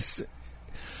this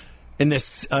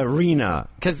arena,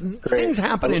 because things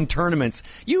happen in tournaments.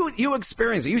 You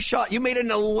experience it. You made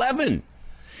an 11.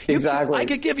 Exactly. I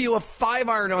could give you a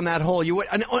 5-iron on that hole. You would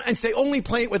and say only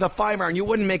play it with a 5-iron. You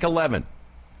wouldn't make 11.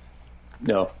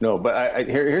 No. But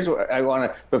here's what I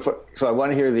want to. So I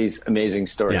want to hear these amazing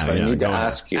stories. Yeah, but I need to ahead.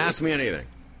 ask you. Ask me anything.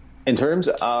 In terms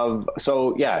of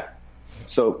so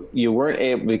you weren't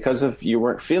able, because of you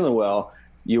weren't feeling well.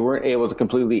 You weren't able to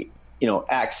completely,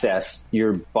 access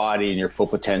your body and your full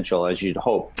potential as you'd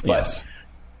hope. But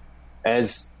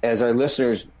yes. As our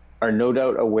listeners are no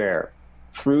doubt aware,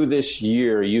 through this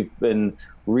year, you've been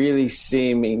working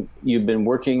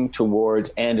towards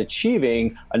and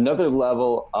achieving another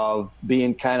level of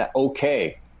being kind of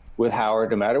okay with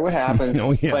Howard, no matter what happens,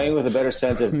 playing with a better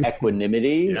sense of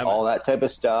equanimity, all that type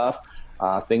of stuff,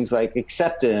 things like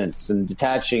acceptance and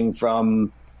detaching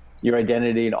from your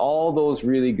identity and all those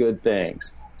really good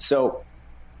things. So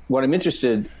what I'm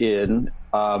interested in,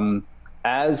 you've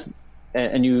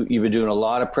been doing a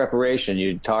lot of preparation.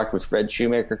 You talked with Fred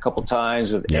Shoemaker a couple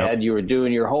times, with Ed. You were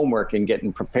doing your homework and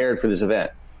getting prepared for this event.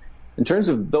 In terms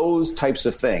of those types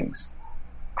of things,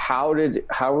 how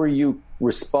were you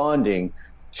responding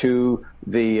to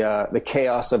the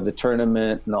chaos of the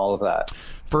tournament and all of that?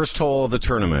 First hole of the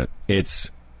tournament. It's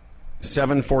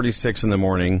 7:46 in the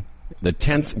morning. The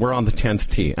 10th, we're on the 10th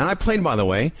tee. And I played, by the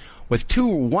way, with two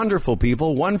wonderful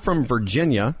people, one from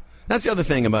Virginia. That's the other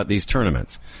thing about these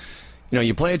tournaments.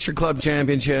 You play at your club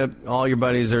championship, all your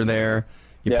buddies are there.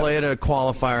 You play at a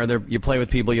qualifier, you play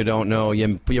with people you don't know.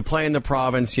 You play in the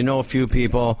province, you know a few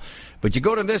people. But you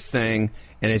go to this thing,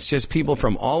 and it's just people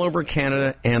from all over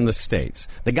Canada and the States.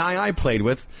 The guy I played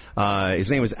with,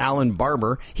 his name was Alan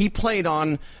Barber. He played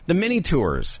on the mini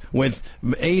tours with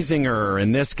Azinger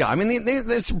and this guy. I mean,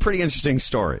 there's some pretty interesting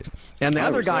stories. And the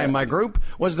other guy in my group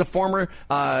was the former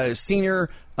senior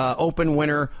Open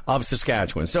winner of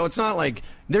Saskatchewan. So it's not like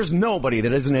there's nobody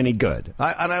that isn't any good.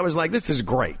 And I was like, this is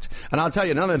great. And I'll tell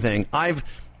you another thing. And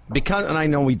I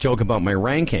know we joke about my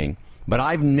ranking, but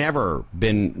I've never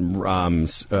been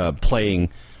playing.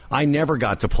 I never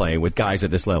got to play with guys at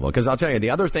this level. Because I'll tell you,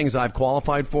 the other things I've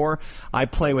qualified for, I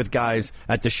play with guys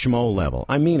at the schmo level.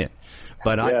 I mean it.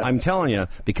 But I'm telling you,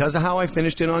 because of how I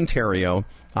finished in Ontario,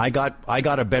 I got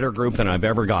a better group than I've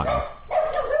ever gotten.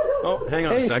 Oh, hang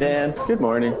on a second. Hey, Stan. Good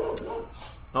morning.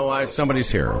 Oh,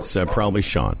 somebody's here. It's probably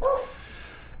Sean.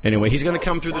 Anyway, he's going to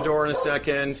come through the door in a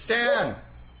second. Stan,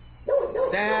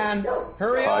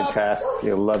 hurry up. Podcasts.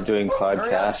 You love doing podcasts.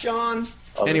 Hurry up, Sean.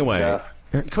 Anyway,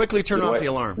 quickly turn off the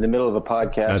alarm. In the middle of a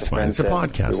podcast. That's fine. It's a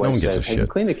podcast. No one gives a shit. Have you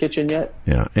cleaned the kitchen yet?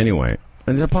 Yeah. Anyway,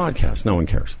 it's a podcast. No one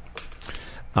cares.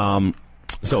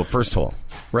 So first hole,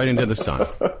 right into the sun.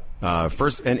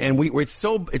 First, and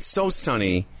it's so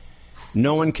sunny.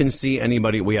 No one can see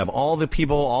anybody. We have all the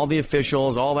people, all the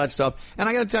officials, all that stuff. And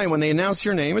I got to tell you, when they announce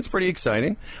your name, it's pretty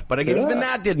exciting. But again, even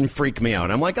that didn't freak me out.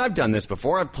 I'm like, I've done this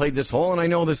before. I've played this hole, and I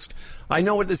know this. I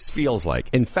know what this feels like.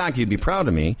 In fact, you'd be proud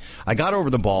of me. I got over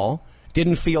the ball,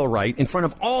 didn't feel right, in front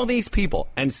of all these people,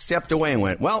 and stepped away and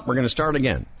went, well, we're going to start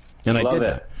again. And I did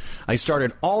that. I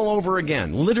started all over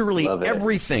again. Literally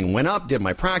everything went up, did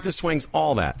my practice swings,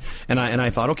 all that. And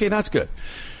I thought, okay, that's good.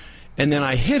 And then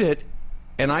I hit it.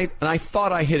 And I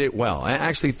thought I hit it well. I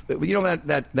actually,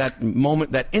 that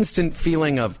moment, that instant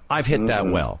feeling of I've hit that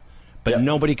well, but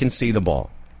nobody can see the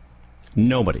ball.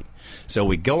 Nobody. So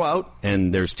we go out,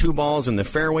 and there's two balls in the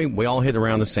fairway. We all hit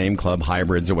around the same club,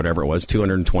 hybrids or whatever it was,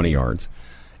 220 yards.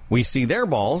 We see their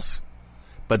balls,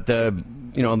 but the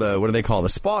what do they call the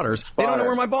spotters? They don't know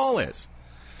where my ball is.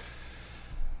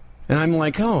 And I'm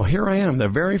like, oh, here I am, the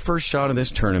very first shot of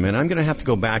this tournament. I'm going to have to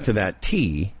go back to that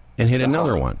tee and hit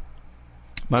another one.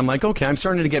 But I'm like, okay, I'm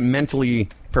starting to get mentally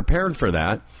prepared for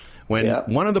that when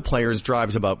one of the players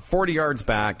drives about 40 yards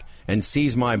back and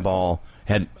sees my ball,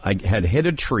 I had hit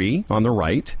a tree on the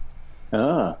right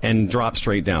and dropped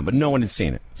straight down, but no one had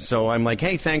seen it. So I'm like,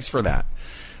 hey, thanks for that.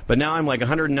 But now I'm like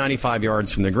 195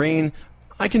 yards from the green.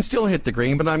 I can still hit the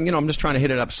green, but I'm just trying to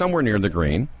hit it up somewhere near the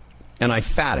green, and I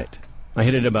fat it. I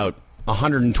hit it about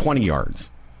 120 yards.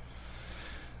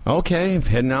 Okay,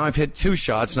 I've hit two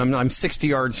shots, and I'm 60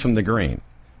 yards from the green.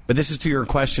 But this is to your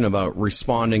question about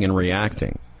responding and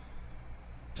reacting.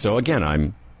 So again,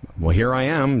 I'm Well, here I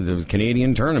am, the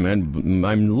Canadian tournament.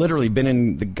 I'm literally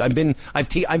I've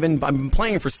been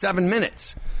playing for 7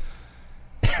 minutes.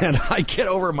 And I get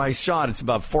over my shot. It's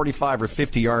about 45 or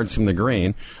 50 yards from the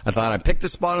green. I thought I picked a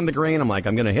spot on the green. I'm like,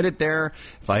 I'm going to hit it there.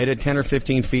 If I hit it 10 or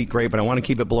 15 feet, great, but I want to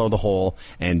keep it below the hole.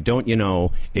 And don't you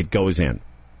know, it goes in.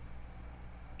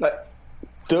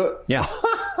 Yeah,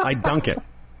 I dunk it.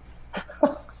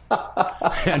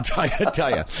 And I got to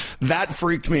tell you, that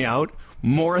freaked me out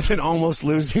more than almost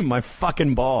losing my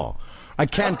fucking ball. I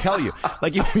can't tell you.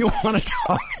 Like you want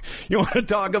to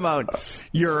talk about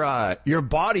your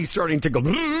body starting to go.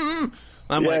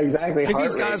 I'm like, exactly.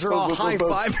 Because these guys are all high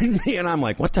fiving me, and I'm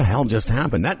like, what the hell just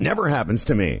happened? That never happens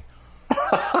to me.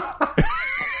 Oh,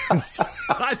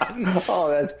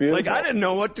 that's beautiful. Like I didn't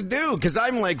know what to do because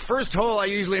I'm like, first hole I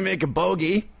usually make a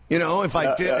bogey. You know, if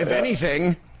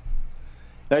anything.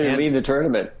 Now you lead the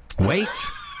tournament. Wait.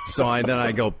 So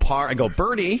I go par. I go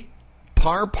birdie,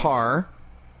 par.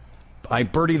 I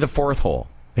birdie the fourth hole.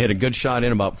 Hit a good shot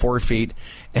in about 4 feet.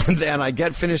 And then I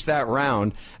finished that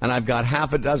round, and I've got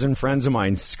half a dozen friends of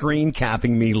mine screen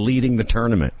capping me leading the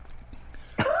tournament.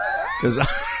 Because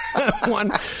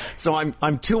so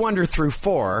I'm 2 under through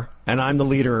 4, and I'm the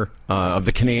leader of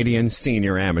the Canadian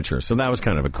senior amateur. So that was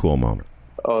kind of a cool moment.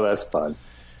 Oh, that's fun.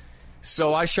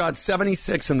 So I shot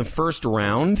 76 in the first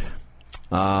round.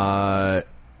 The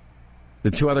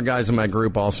 2 other guys in my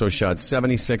group also shot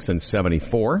 76 and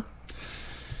 74.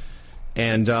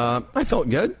 And I felt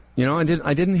good. You know, I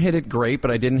didn't hit it great,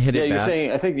 but I didn't hit it bad. Yeah, you're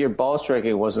saying, I think your ball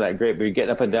striking wasn't that great, but you're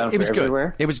getting up and down from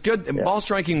everywhere? It was good. Yeah. Ball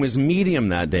striking was medium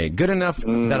that day. Good enough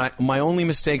that my only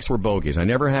mistakes were bogeys. I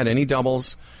never had any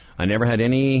doubles. I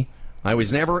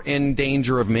was never in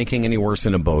danger of making any worse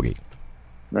than a bogey.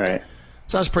 Right.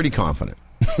 So I was pretty confident.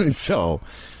 So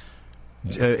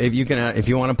if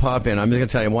you want to pop in, I'm just going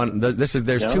to tell you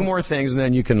there's 2 more things, and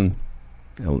then you can.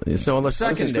 So on the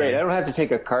second day, great. I don't have to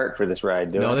take a cart for this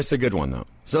ride, do I? No, this is a good one though.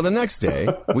 So the next day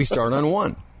we start on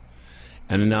 1,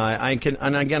 and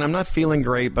and again I'm not feeling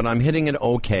great, but I'm hitting it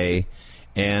okay.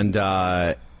 And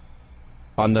on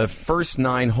the first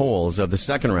 9 holes of the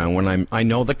second round, when I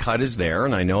know the cut is there,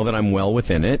 and I know that I'm well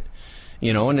within it,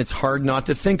 you know, and it's hard not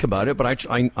to think about it. But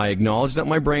I acknowledge that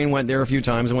my brain went there a few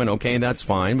times and went, okay, that's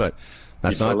fine, but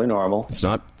that's not totally normal. It's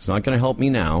not going to help me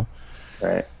now.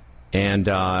 Right.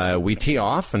 And we tee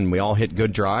off, and we all hit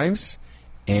good drives.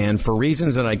 And for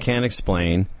reasons that I can't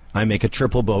explain, I make a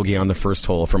triple bogey on the first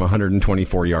hole from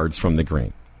 124 yards from the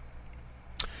green.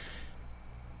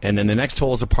 And then the next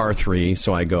hole is a par 3,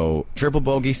 so I go triple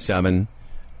bogey 7,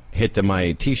 hit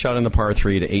my tee shot on the par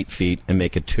 3 to 8 feet, and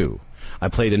make it 2. I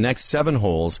play the next 7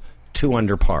 holes 2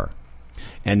 under par.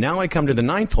 And now I come to the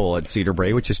 9th hole at Cedar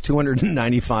Brae, which is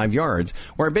 295 yards,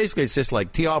 where basically it's just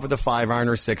like tee off with a 5-iron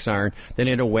or 6-iron, then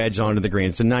hit a wedge onto the green.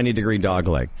 It's a 90-degree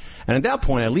dogleg. And at that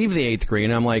point, I leave the 8th green,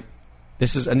 and I'm like,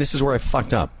 this is where I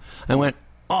fucked up. I went,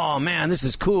 oh, man, this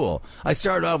is cool. I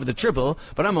started off with a triple,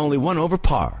 but I'm only 1 over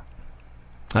par.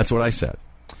 That's what I said.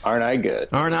 Aren't I good?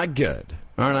 Aren't I good?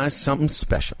 Aren't I something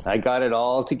special? I got it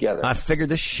all together. I figured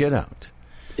this shit out.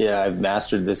 Yeah, I've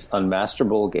mastered this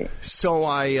unmasterable game. So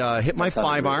I hit my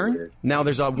 5-iron. Really now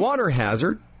there's a water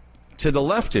hazard to the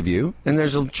left of you, and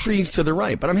there's trees to the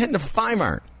right. But I'm hitting a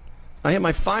 5-iron. I hit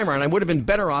my 5-iron. I would have been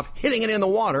better off hitting it in the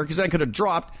water because I could have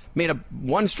dropped, made a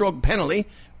 1-stroke penalty,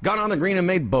 got on the green and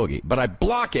made bogey. But I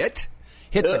block it,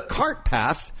 hits a cart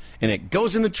path, and it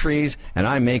goes in the trees, and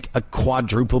I make a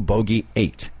quadruple bogey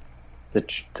 8. The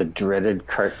dreaded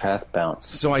cart path bounce.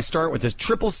 So I start with this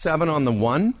 777 on the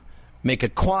 1. Make a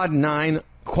quad 9,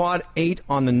 quad 8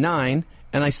 on the 9,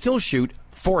 and I still shoot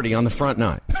 40 on the front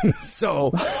 9.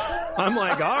 So I'm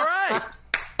like, all right,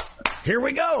 here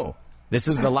we go. This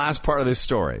is the last part of this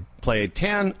story. Play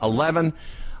 10, 11.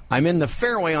 I'm in the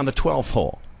fairway on the 12th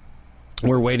hole.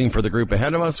 We're waiting for the group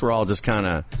ahead of us. We're all just kind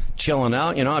of chilling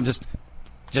out. You know, I've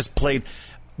just played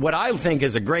what I think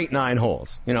is a great 9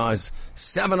 holes. You know, I was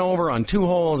 7 over on 2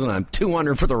 holes, and I'm 2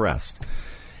 under for the rest.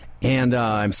 And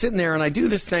I'm sitting there, and I do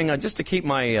this thing just to keep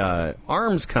my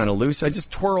arms kind of loose. I just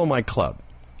twirl my club.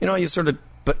 You know, you sort of,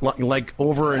 but like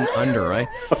over and under, right?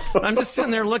 I'm just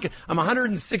sitting there looking. I'm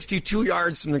 162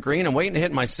 yards from the green. I'm waiting to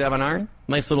hit my 7-iron.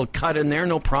 Nice little cut in there,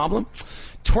 no problem.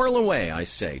 Twirl away, I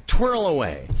say. Twirl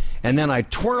away. And then I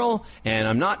twirl, and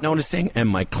I'm not noticing, and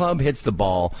my club hits the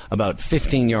ball about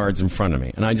 15 yards in front of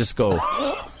me. And I just go,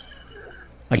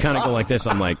 I kind of go like this.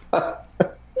 I'm like,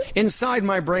 inside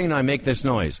my brain, I make this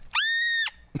noise.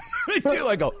 I do.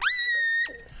 I go.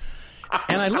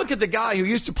 And I look at the guy who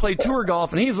used to play tour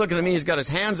golf, and he's looking at me. He's got his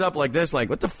hands up like this, like,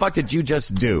 what the fuck did you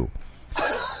just do?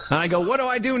 And I go, what do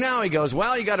I do now? He goes,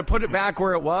 well, you got to put it back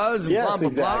where it was, and yes, blah, blah,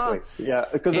 exactly. blah. Yeah,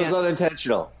 because it was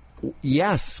unintentional.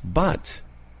 Yes, but,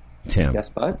 Tim. Yes,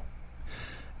 but?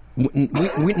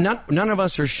 None of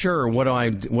us are sure what I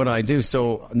do.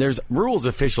 So there's rules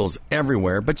officials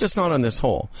everywhere, but just not on this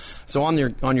hole. So on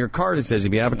your card it says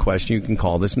if you have a question, you can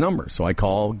call this number. So I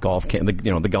call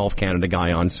the Golf Canada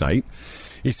guy on site.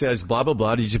 He says blah blah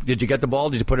blah. Did you get the ball?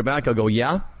 Did you put it back? I'll go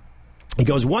yeah. He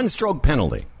goes 1-stroke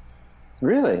penalty.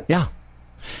 Really? Yeah.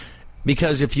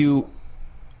 Because if you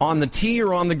on the tee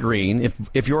or on the green,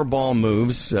 if your ball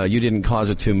moves, you didn't cause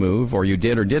it to move, or you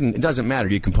did or didn't, it doesn't matter.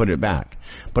 You can put it back.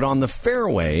 But on the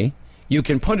fairway, you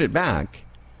can put it back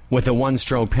with a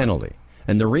 1-stroke penalty.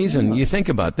 And the reason, you think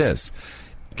about this,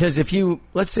 because if you,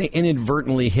 let's say,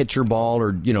 inadvertently hit your ball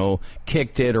or,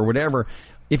 kicked it or whatever,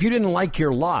 if you didn't like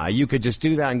your lie, you could just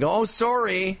do that and go, oh,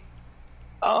 sorry.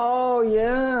 Oh,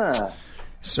 yeah.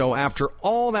 So after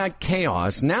all that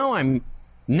chaos, now I'm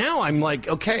like,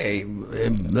 okay,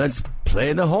 let's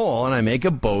play the hole, and I make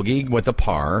a bogey with a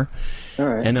par, all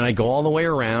right. And then I go all the way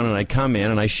around, and I come in,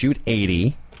 and I shoot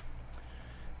 80,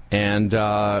 and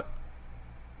I'm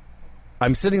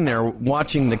sitting there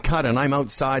watching the cut, and I'm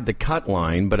outside the cut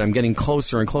line, but I'm getting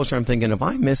closer and closer. I'm thinking, if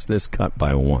I miss this cut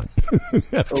by one,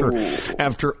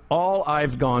 after all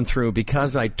I've gone through,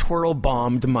 because I twirl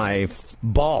bombed my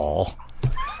ball,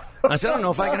 I said, I don't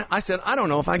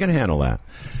know if I can handle that.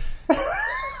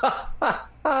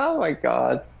 Oh, my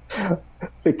God.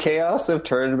 The chaos of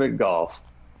tournament golf.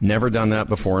 Never done that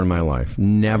before in my life.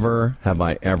 Never have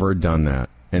I ever done that.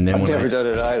 And then I've never done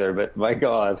it either, but my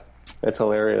God, that's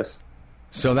hilarious.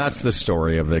 So that's the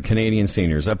story of the Canadian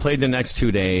seniors. I played the next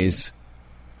 2 days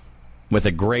with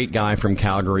a great guy from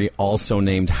Calgary, also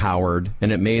named Howard,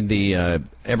 and it made the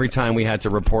every time we had to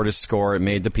report a score, it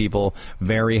made the people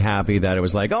very happy that it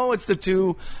was like, oh, it's the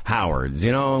two Howards,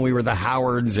 and we were the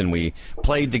Howards, and we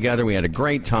played together. We had a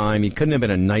great time. He couldn't have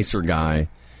been a nicer guy.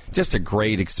 Just a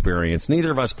great experience.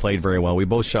 Neither of us played very well. We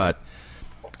both shot,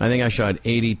 I think I shot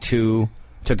 82,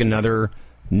 took another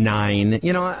 9.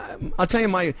 I'll tell you,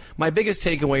 my biggest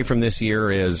takeaway from this year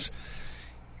is,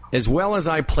 as well as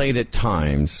I played at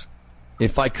times,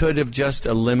 if I could have just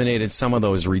eliminated some of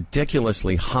those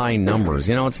ridiculously high numbers,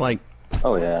 it's like,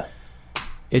 oh yeah,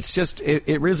 it's just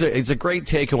it's a great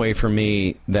takeaway for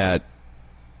me that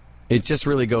it just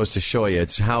really goes to show you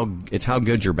it's how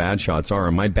good your bad shots are.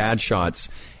 And my bad shots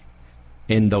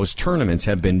in those tournaments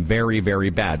have been very, very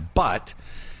bad. But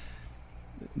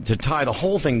to tie the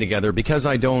whole thing together, because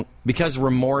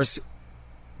remorse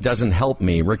doesn't help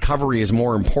me, recovery is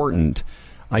more important.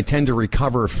 I tend to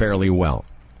recover fairly well.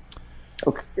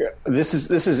 Okay, this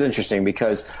is interesting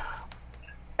because,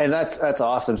 and that's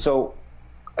awesome. So,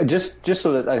 just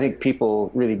so that I think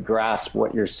people really grasp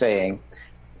what you're saying,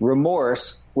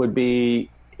 remorse would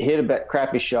be hit a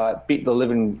crappy shot, beat the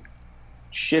living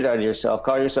shit out of yourself,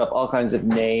 call yourself all kinds of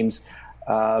names,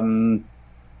 do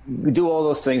all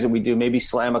those things that we do, maybe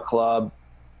slam a club,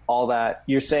 all that.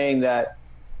 You're saying that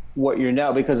what you're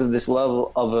now, because of this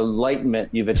level of enlightenment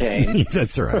you've attained.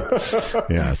 That's right.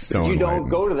 Yeah, so you don't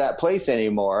go to that place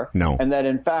anymore. No. And that,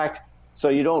 in fact, so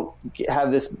you don't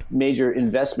have this major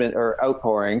investment or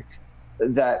outpouring,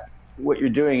 that what you're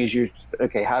doing is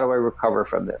okay, how do I recover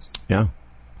from this? Yeah.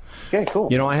 Okay, cool.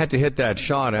 I had to hit that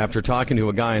shot after talking to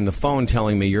a guy on the phone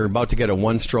telling me you're about to get a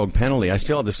 1-stroke penalty. I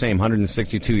still had the same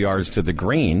 162 yards to the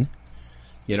green.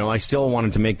 I still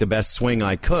wanted to make the best swing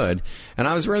I could, and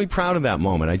I was really proud of that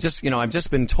moment. I've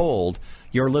just been told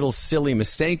your little silly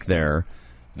mistake there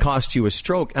cost you a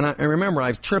stroke, and I remember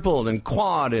I've tripled and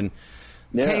quad and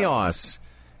chaos,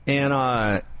 and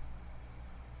I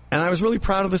was really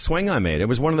proud of the swing I made. It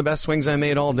was one of the best swings I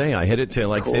made all day. I hit it to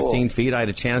like 15 feet. I had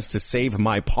a chance to save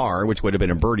my par, which would have been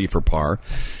a birdie for par,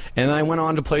 and I went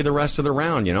on to play the rest of the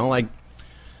round. I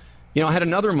had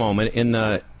another moment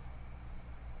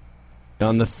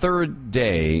on the third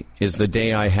day is the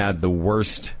day I had the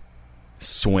worst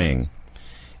swing.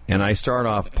 And I start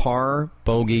off par,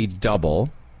 bogey, double.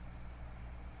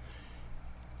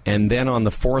 And then on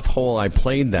the fourth hole I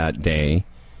played that day,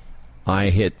 I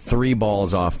hit 3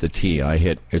 balls off the tee.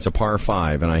 It's a par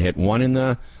 5, and I hit one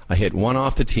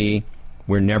off the tee.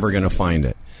 We're never going to find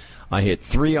it. I hit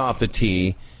 3 off the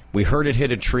tee. We heard it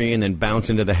hit a tree and then bounce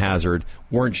into the hazard.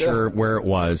 Weren't sure where it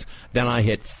was. Then I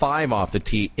hit 5 off the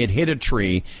tee. It hit a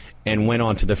tree and went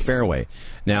onto the fairway.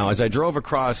 Now, as I drove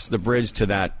across the bridge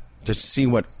to see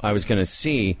what I was going to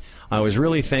see, I was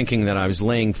really thinking that I was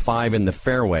laying 5 in the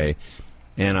fairway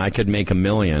and I could make $1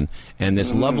 million. And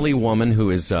this lovely woman who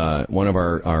is one of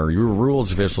our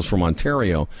rules officials from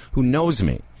Ontario who knows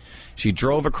me, she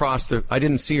drove across I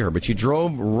didn't see her, but she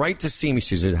drove right to see me.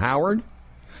 She said, Howard,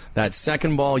 That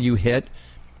second ball you hit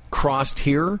crossed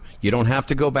here. You don't have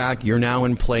to go back. You're now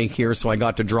in play here, so I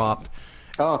got to drop.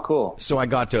 Oh, cool. So I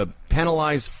got to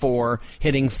penalize 4,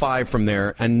 hitting 5 from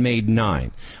there, and made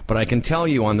 9. But I can tell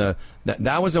you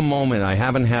that was a moment I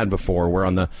haven't had before, where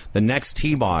on the next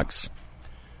tee box,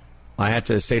 I had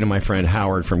to say to my friend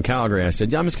Howard from Calgary, I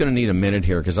said, I'm just going to need a minute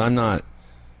here because I'm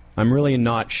really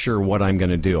not sure what I'm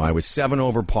going to do. I was 7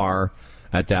 over par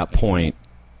at that point.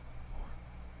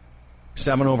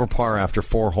 7 over par after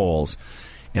 4 holes.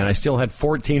 And I still had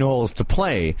 14 holes to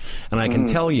play. And I can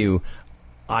tell you,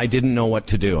 I didn't know what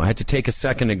to do. I had to take a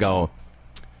second to go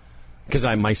because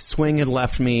my swing had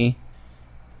left me,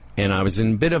 and I was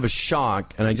in a bit of a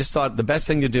shock. And I just thought the best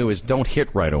thing to do is don't hit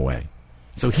right away.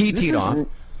 So he teed off.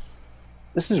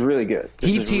 This is really good.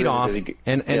 He teed off,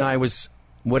 and I was,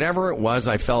 whatever it was,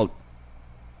 I felt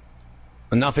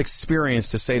enough experience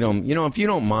to say to him, if you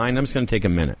don't mind, I'm just going to take a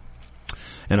minute.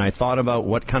 And I thought about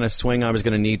what kind of swing I was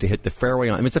going to need to hit the fairway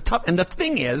on. I mean, it's and the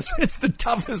thing is, it's the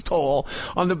toughest hole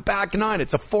on the back 9.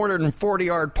 It's a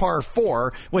 440-yard par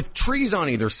 4 with trees on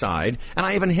either side, and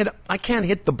I can't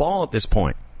hit the ball at this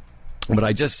point. But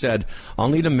I just said, I'll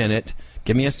need a minute.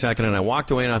 Give me a second. And I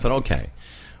walked away, and I thought, okay,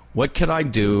 what could I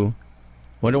do?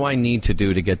 What do I need to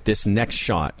do to get this next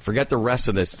shot? Forget the rest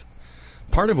of this.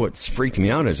 Part of what's freaked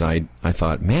me out is I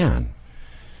thought, man,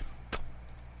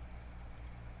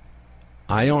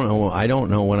 I don't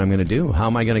know what I'm going to do. How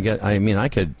am I going to get? I mean, I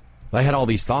had all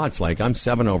these thoughts like I'm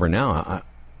 7 over now.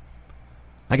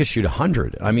 I could shoot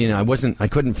 100. I mean, I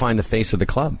couldn't find the face of the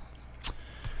club.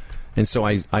 And so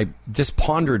I just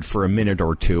pondered for a minute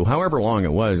or two, however long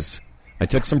it was. I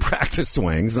took some practice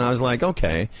swings, and I was like,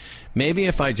 okay, maybe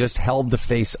if I just held the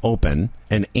face open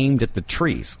and aimed at the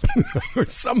trees or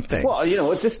something. Well,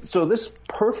 this is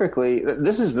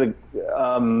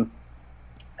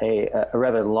a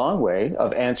rather long way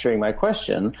of answering my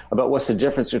question about what's the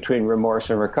difference between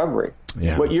remorse and recovery.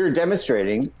 Yeah. What you're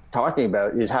talking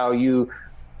about, is how you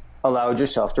allowed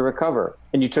yourself to recover,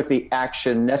 and you took the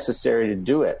action necessary to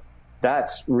do it.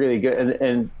 That's really good.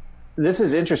 And this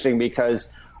is interesting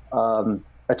because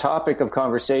a topic of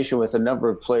conversation with a number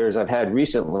of players I've had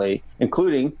recently,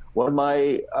 including one of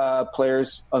my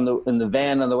players in the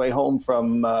van on the way home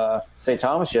from St.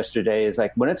 Thomas yesterday, is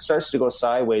like, when it starts to go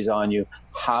sideways on you,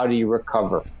 how do you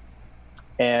recover?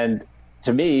 And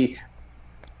to me,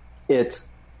 it's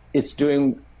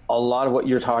doing a lot of what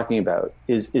you're talking about.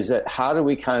 Is that how do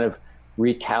we kind of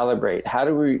recalibrate? How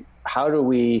do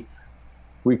we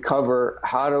recover?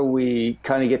 How do we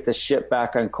kind of get the ship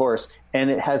back on course? And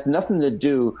it has nothing to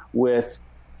do with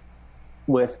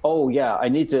oh yeah, I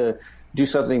need to do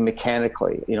something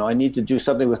mechanically. I need to do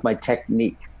something with my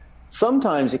technique.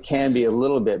 Sometimes it can be a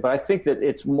little bit, but I think that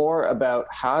it's more about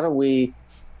how do we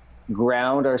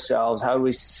ground ourselves, how do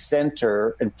we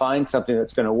center and find something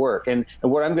that's going to work. And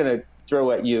what I'm going to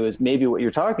throw at you is maybe what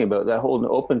you're talking about, that holding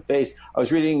an open face. I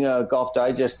was reading Golf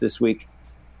Digest this week,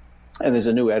 and there's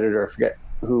a new editor, I forget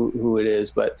who it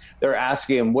is, but they're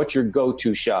asking him, what's your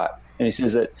go-to shot? And he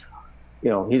says that, he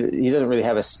doesn't really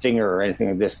have a stinger or anything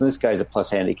like this. And this guy's a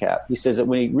plus handicap. He says that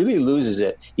when he really loses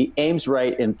it, he aims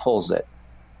right and pulls it.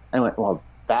 And I went, well,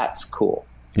 that's cool.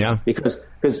 Yeah. Because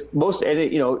most,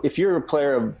 if you're a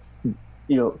player of,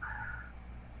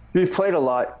 you've played a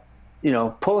lot,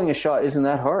 pulling a shot isn't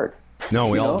that hard. No,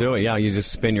 we all do it. Yeah, you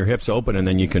just spin your hips open and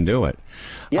then you can do it.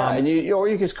 Yeah, and or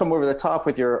you just come over the top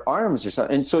with your arms or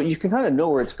something, and so you can kind of know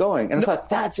where it's going. And I thought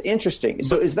that's interesting.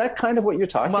 So is that kind of what you're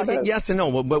talking about? Yes and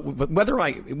no. But whether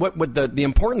what the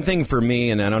important thing for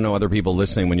me, and I don't know other people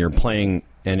listening, when you're playing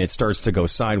and it starts to go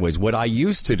sideways, what I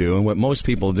used to do and what most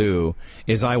people do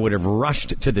is I would have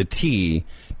rushed to the tee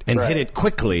and hit it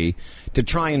quickly to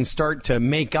try and start to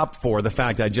make up for the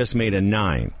fact I just made a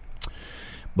 9.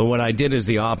 But what I did is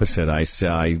the opposite. I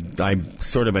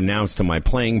sort of announced to my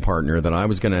playing partner that I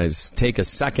was going to take a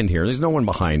second here. There's no one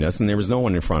behind us, and there was no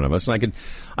one in front of us. And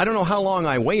I don't know how long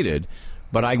I waited,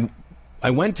 but I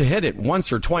went to hit it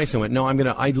once or twice and went, no,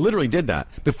 I literally did that.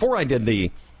 Before I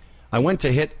did I went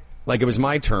to hit like it was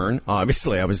my turn.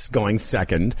 Obviously, I was going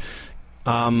second.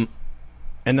 And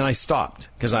then I stopped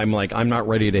because I'm like, I'm not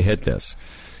ready to hit this.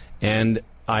 And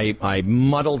I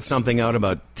muddled something out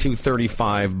about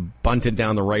 235, bunted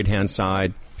down the right-hand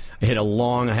side. I had a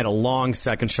long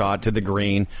second shot to the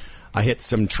green. I hit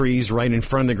some trees right in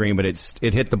front of the green, but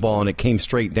it hit the ball and it came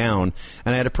straight down.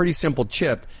 And I had a pretty simple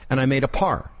chip, and I made a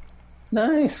par.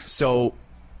 Nice. So,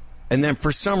 and then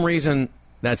for some reason,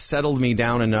 that settled me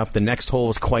down enough. The next hole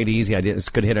was quite easy. I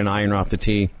could hit an iron off the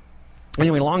tee.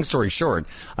 Anyway, long story short,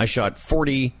 I shot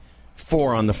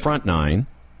 44 on the front 9,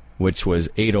 which was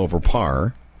 8 over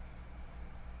par.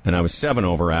 and I was 7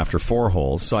 over after 4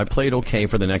 holes. So I played okay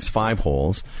for the next 5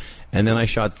 holes. And then I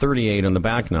shot 38 on the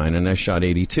back 9, and I shot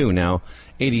 82. Now,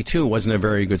 82 wasn't a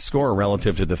very good score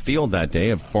relative to the field that day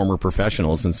of former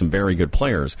professionals and some very good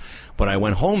players. But I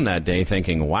went home that day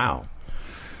thinking, wow,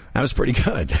 that was pretty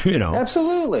good.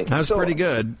 Absolutely. That was pretty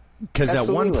good, because at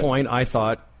one point I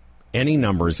thought any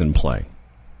number's in play.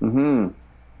 Mm-hmm.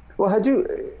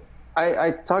 Well,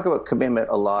 I talk about commitment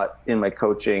a lot in my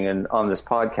coaching and on this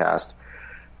podcast.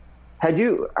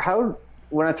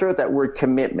 When I throw out that word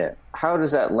commitment, how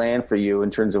does that land for you in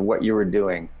terms of what you were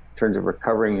doing, in terms of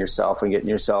recovering yourself and getting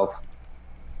yourself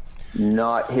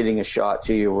not hitting a shot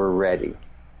till you were ready?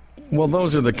 Well,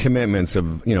 those are the commitments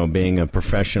of, being a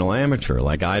professional amateur.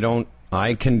 Like,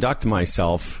 I conduct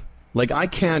myself, like, I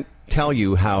can't tell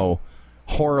you how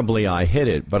horribly I hit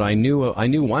it, but I knew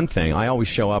one thing. I always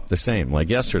show up the same. Like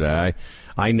yesterday,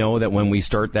 I know that when we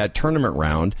start that tournament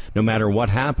round, no matter what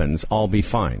happens, I'll be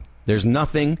fine. There's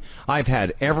nothing. I've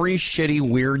had every shitty,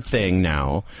 weird thing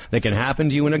now that can happen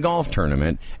to you in a golf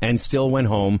tournament, and still went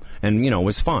home and,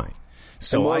 was fine.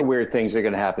 So more weird things are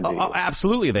going to happen to you.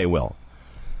 Absolutely, they will.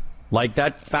 Like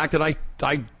that fact that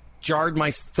I jarred my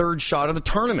 3rd shot of the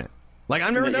tournament. Like,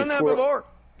 I've never done that before.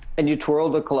 And you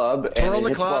twirled the club.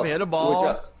 Hit a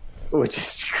ball. Which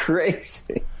is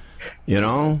crazy.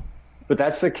 But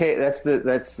that's the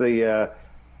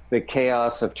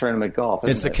chaos of tournament golf.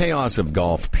 It's the chaos of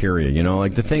golf, period.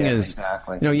 Like the thing is,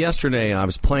 exactly. Yesterday I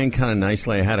was playing kind of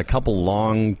nicely. I had a couple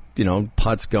long,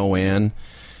 putts go in,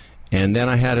 and then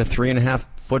I had a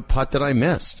 3.5-foot putt that I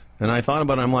missed. And I thought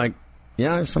about it. I'm like,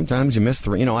 yeah, sometimes you miss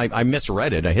 3. I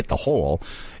misread it. I hit the hole.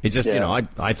 It just,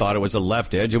 I thought it was a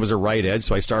left edge. It was a right edge.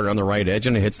 So I started on the right edge,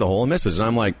 and it hits the hole and misses. And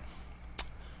I'm like,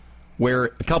 where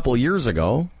a couple of years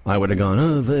ago, I would have gone,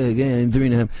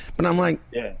 3.5. But I'm like,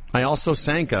 I also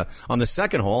sank on the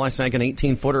second hole, I sank an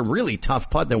 18-footer, really tough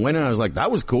putt that went in. I was like,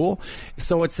 that was cool.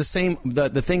 So it's the same.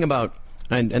 The thing about,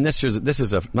 and this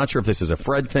is not sure if this is a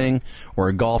Fred thing or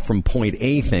a golf from point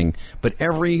A thing, but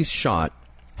every shot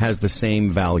has the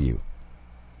same value.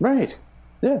 Right.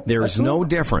 Yeah. There's no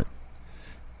different.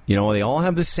 They all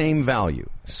have the same value.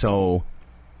 So.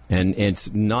 And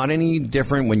it's not any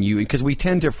different because we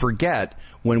tend to forget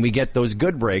when we get those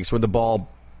good breaks where the ball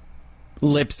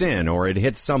lips in or it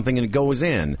hits something and it goes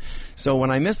in. So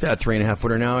when I miss that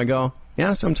 3.5-footer now, I go,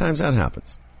 yeah, sometimes that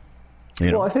happens.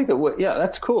 Well, I think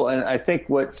that's cool. And I think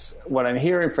what I'm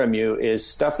hearing from you is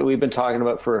stuff that we've been talking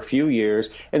about for a few years,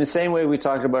 in the same way we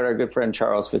talked about our good friend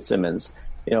Charles Fitzsimmons.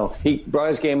 He brought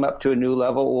his game up to a new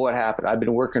level. Well, what happened? I've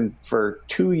been working for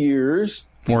 2 years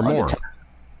or more.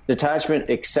 Detachment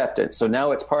accepted. So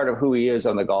now it's part of who he is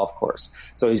on the golf course.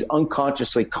 So he's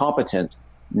unconsciously competent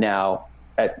now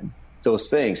at those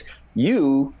things.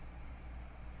 You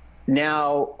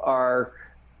now are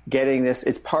getting this.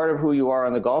 It's part of who you are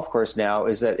on the golf course now,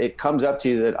 is that it comes up to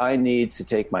you that I need to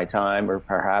take my time, or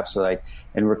perhaps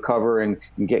and recover and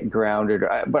get grounded.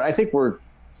 But I think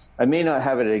I may not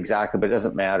have it exactly, but it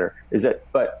doesn't matter.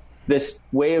 But this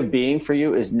way of being for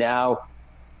you is now,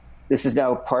 this is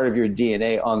now part of your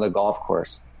DNA on the golf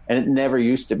course, and it never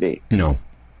used to be. No.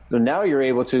 So now you're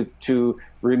able to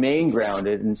remain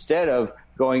grounded instead of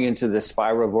going into the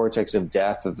spiral vortex of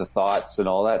death of the thoughts and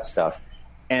all that stuff.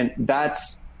 And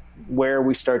that's where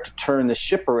we start to turn the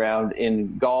ship around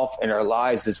in golf and our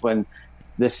lives, is when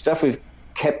this stuff we've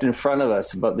kept in front of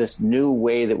us about this new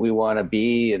way that we want to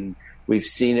be, and we've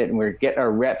seen it and we're getting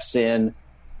our reps in.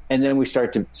 And then we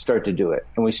start to do it,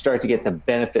 and we start to get the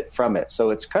benefit from it. So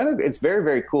it's very,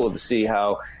 very cool to see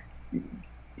how,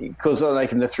 because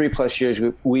like in the 3+ years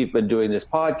we've been doing this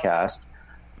podcast,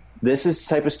 this is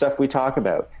the type of stuff we talk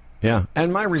about. Yeah,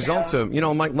 and my results of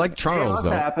like Charles,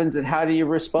 what happens, and how do you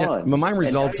respond? Yeah, my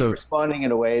results are responding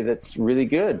in a way that's really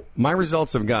good. My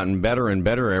results have gotten better and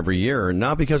better every year,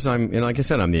 not because I'm, like I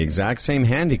said, I'm the exact same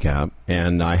handicap,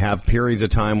 and I have periods of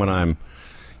time when I'm,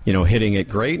 hitting it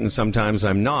great, and sometimes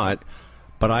I'm not.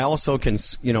 But I also can,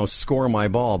 score my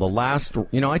ball. The last,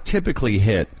 I typically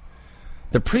hit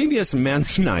the previous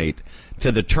men's night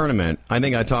to the tournament. I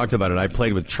think I talked about it. I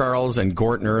played with Charles and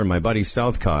Gortner and my buddy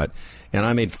Southcott, and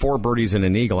I made 4 birdies and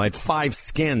an eagle. I had 5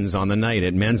 skins on the night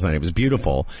at men's night. It was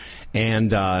beautiful. And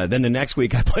then the next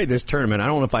week I played this tournament. I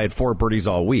don't know if I had 4 birdies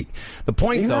all week. The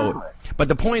point, though, but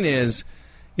the point is,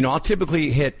 I'll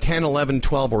typically hit 10, 11,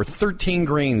 12, or 13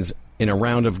 greens in a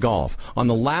round of golf. On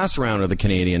the last round of the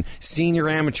Canadian Senior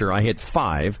Amateur, I hit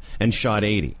 5 and shot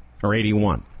 80 or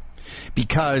 81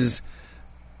 because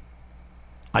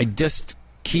I just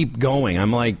keep going.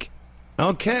 I'm like,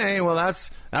 Okay, well,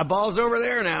 that ball's over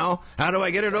there now. How do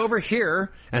I get it over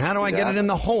here? And how do I get it in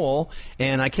the hole?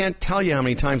 And I can't tell you how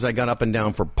many times I got up and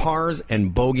down for pars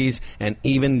and bogeys and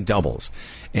even doubles.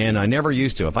 And I never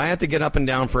used to. If I had to get up and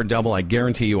down for a double, I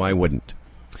guarantee you I wouldn't.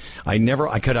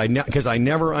 Because I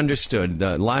never understood.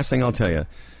 The last thing I'll tell you,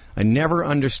 I never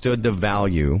understood the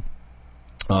value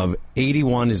of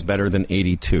 81 is better than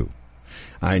 82.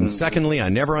 And secondly, I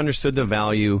never understood the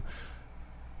value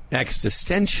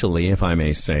existentially, if I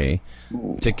may say,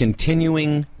 to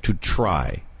continuing to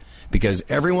try. Because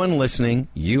everyone listening,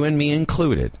 you and me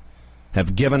included,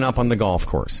 have given up on the golf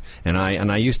course. And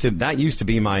that used to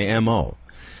be my MO.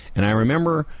 And I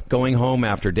remember going home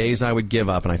after days I would give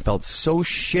up, and I felt so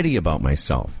shitty about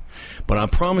myself. But I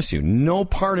promise you, no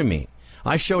part of me.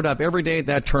 I showed up every day at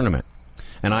that tournament,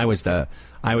 and I was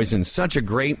in such a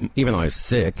great, even though I was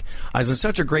sick, I was in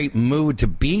such a great mood to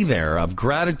be there, of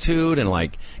gratitude and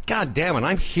like, God damn it,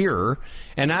 I'm here.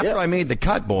 And after I made the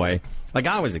cut, boy, like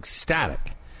I was ecstatic.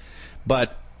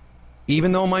 But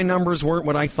even though my numbers weren't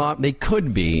what I thought they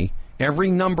could be,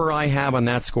 every number I have on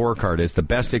that scorecard is the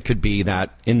best it could be that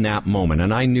in that moment.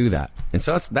 And I knew that. And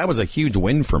so that was a huge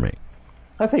win for me.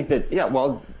 I think that,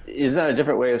 well, is that a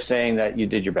different way of saying that you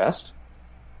did your best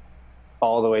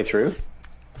all the way through?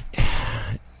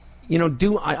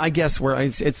 I guess where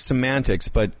it's semantics,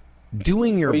 but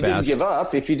doing your best. You didn't give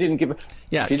up. If you didn't give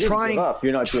up,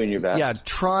 you're not doing your best. Yeah,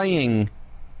 trying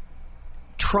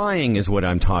is what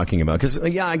I'm talking about. Because,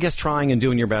 I guess trying and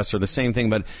doing your best are the same thing,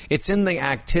 but it's in the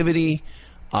activity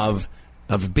of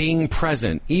being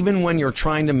present, even when you're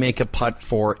trying to make a putt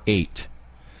for 8,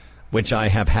 which I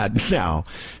have had now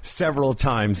several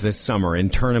times this summer in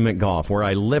tournament golf, where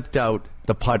I lipped out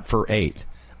the putt for 8.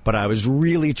 But I was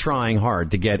really trying hard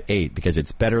to get 8 because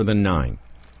it's better than 9.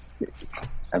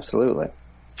 Absolutely.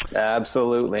 And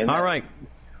all right.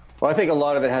 Well, I think a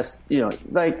lot of it has,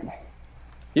 like,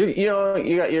 you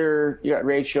got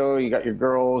Rachel, you got your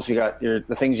girls, you got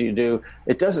the things you do.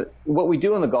 It doesn't, what we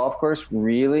do on the golf course,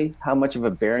 really, how much of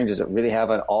a bearing does it really have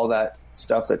on all that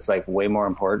stuff that's like way more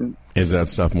important? Is that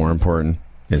stuff more important?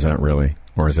 Is that really?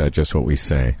 Or is that just what we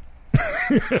say?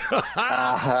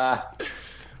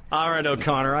 All right,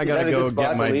 O'Connor, I got to go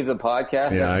get my... leave the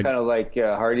podcast? Yeah, that's kind of like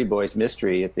Hardy Boys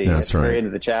mystery at the very end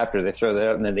of the chapter. They throw that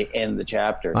out and then they end the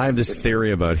chapter. I have this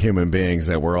theory about human beings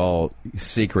that we're all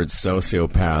secret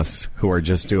sociopaths who are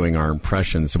just doing our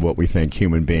impressions of what we think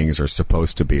human beings are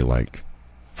supposed to be like.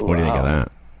 What do you think of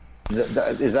that?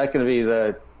 Is that going to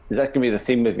be the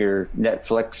theme of your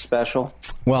Netflix special?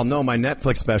 Well, no, my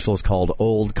Netflix special is called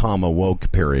Old,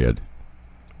 Woke, period.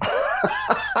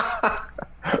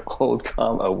 Old,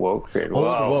 woke period. Old,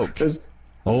 woke.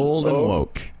 Old and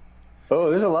woke. Oh,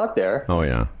 there's a lot there. Oh,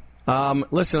 yeah.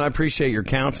 Listen, I appreciate your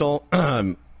counsel. We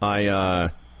thanked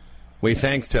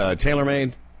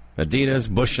TaylorMade, Adidas,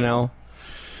 Bushnell.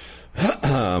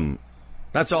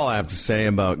 That's all I have to say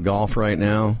about golf right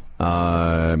now.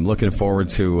 I'm looking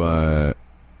forward to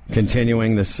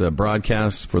continuing this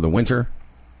broadcast for the winter.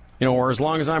 Or as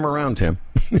long as I'm around, Tim.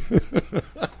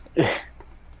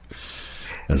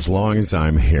 As long as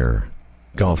I'm here,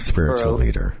 golf spiritual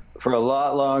leader. For a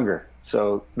lot longer.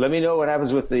 So let me know what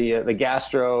happens with the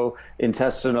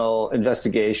gastrointestinal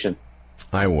investigation.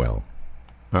 I will.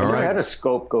 All right. I had a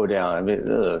scope go down. I mean,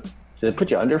 did they put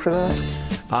you under for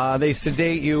that? They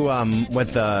sedate you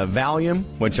with Valium,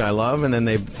 which I love, and then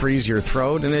they freeze your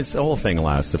throat, and the whole thing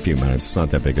lasts a few minutes. It's not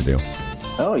that big a deal.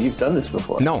 Oh, you've done this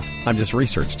before? No, I've just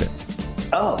researched it.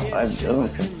 Oh,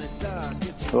 okay.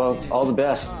 Well, all the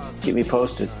best. Keep me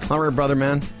posted. All right, brother,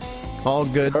 man. All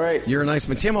good. All right. You're a nice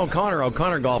man. Tim O'Connor,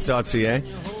 o'connorgolf.ca.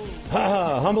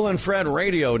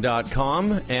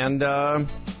 HumbleandFredRadio.com. And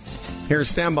here's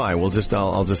standby.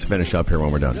 I'll just finish up here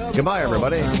when we're done. Goodbye,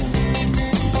 everybody.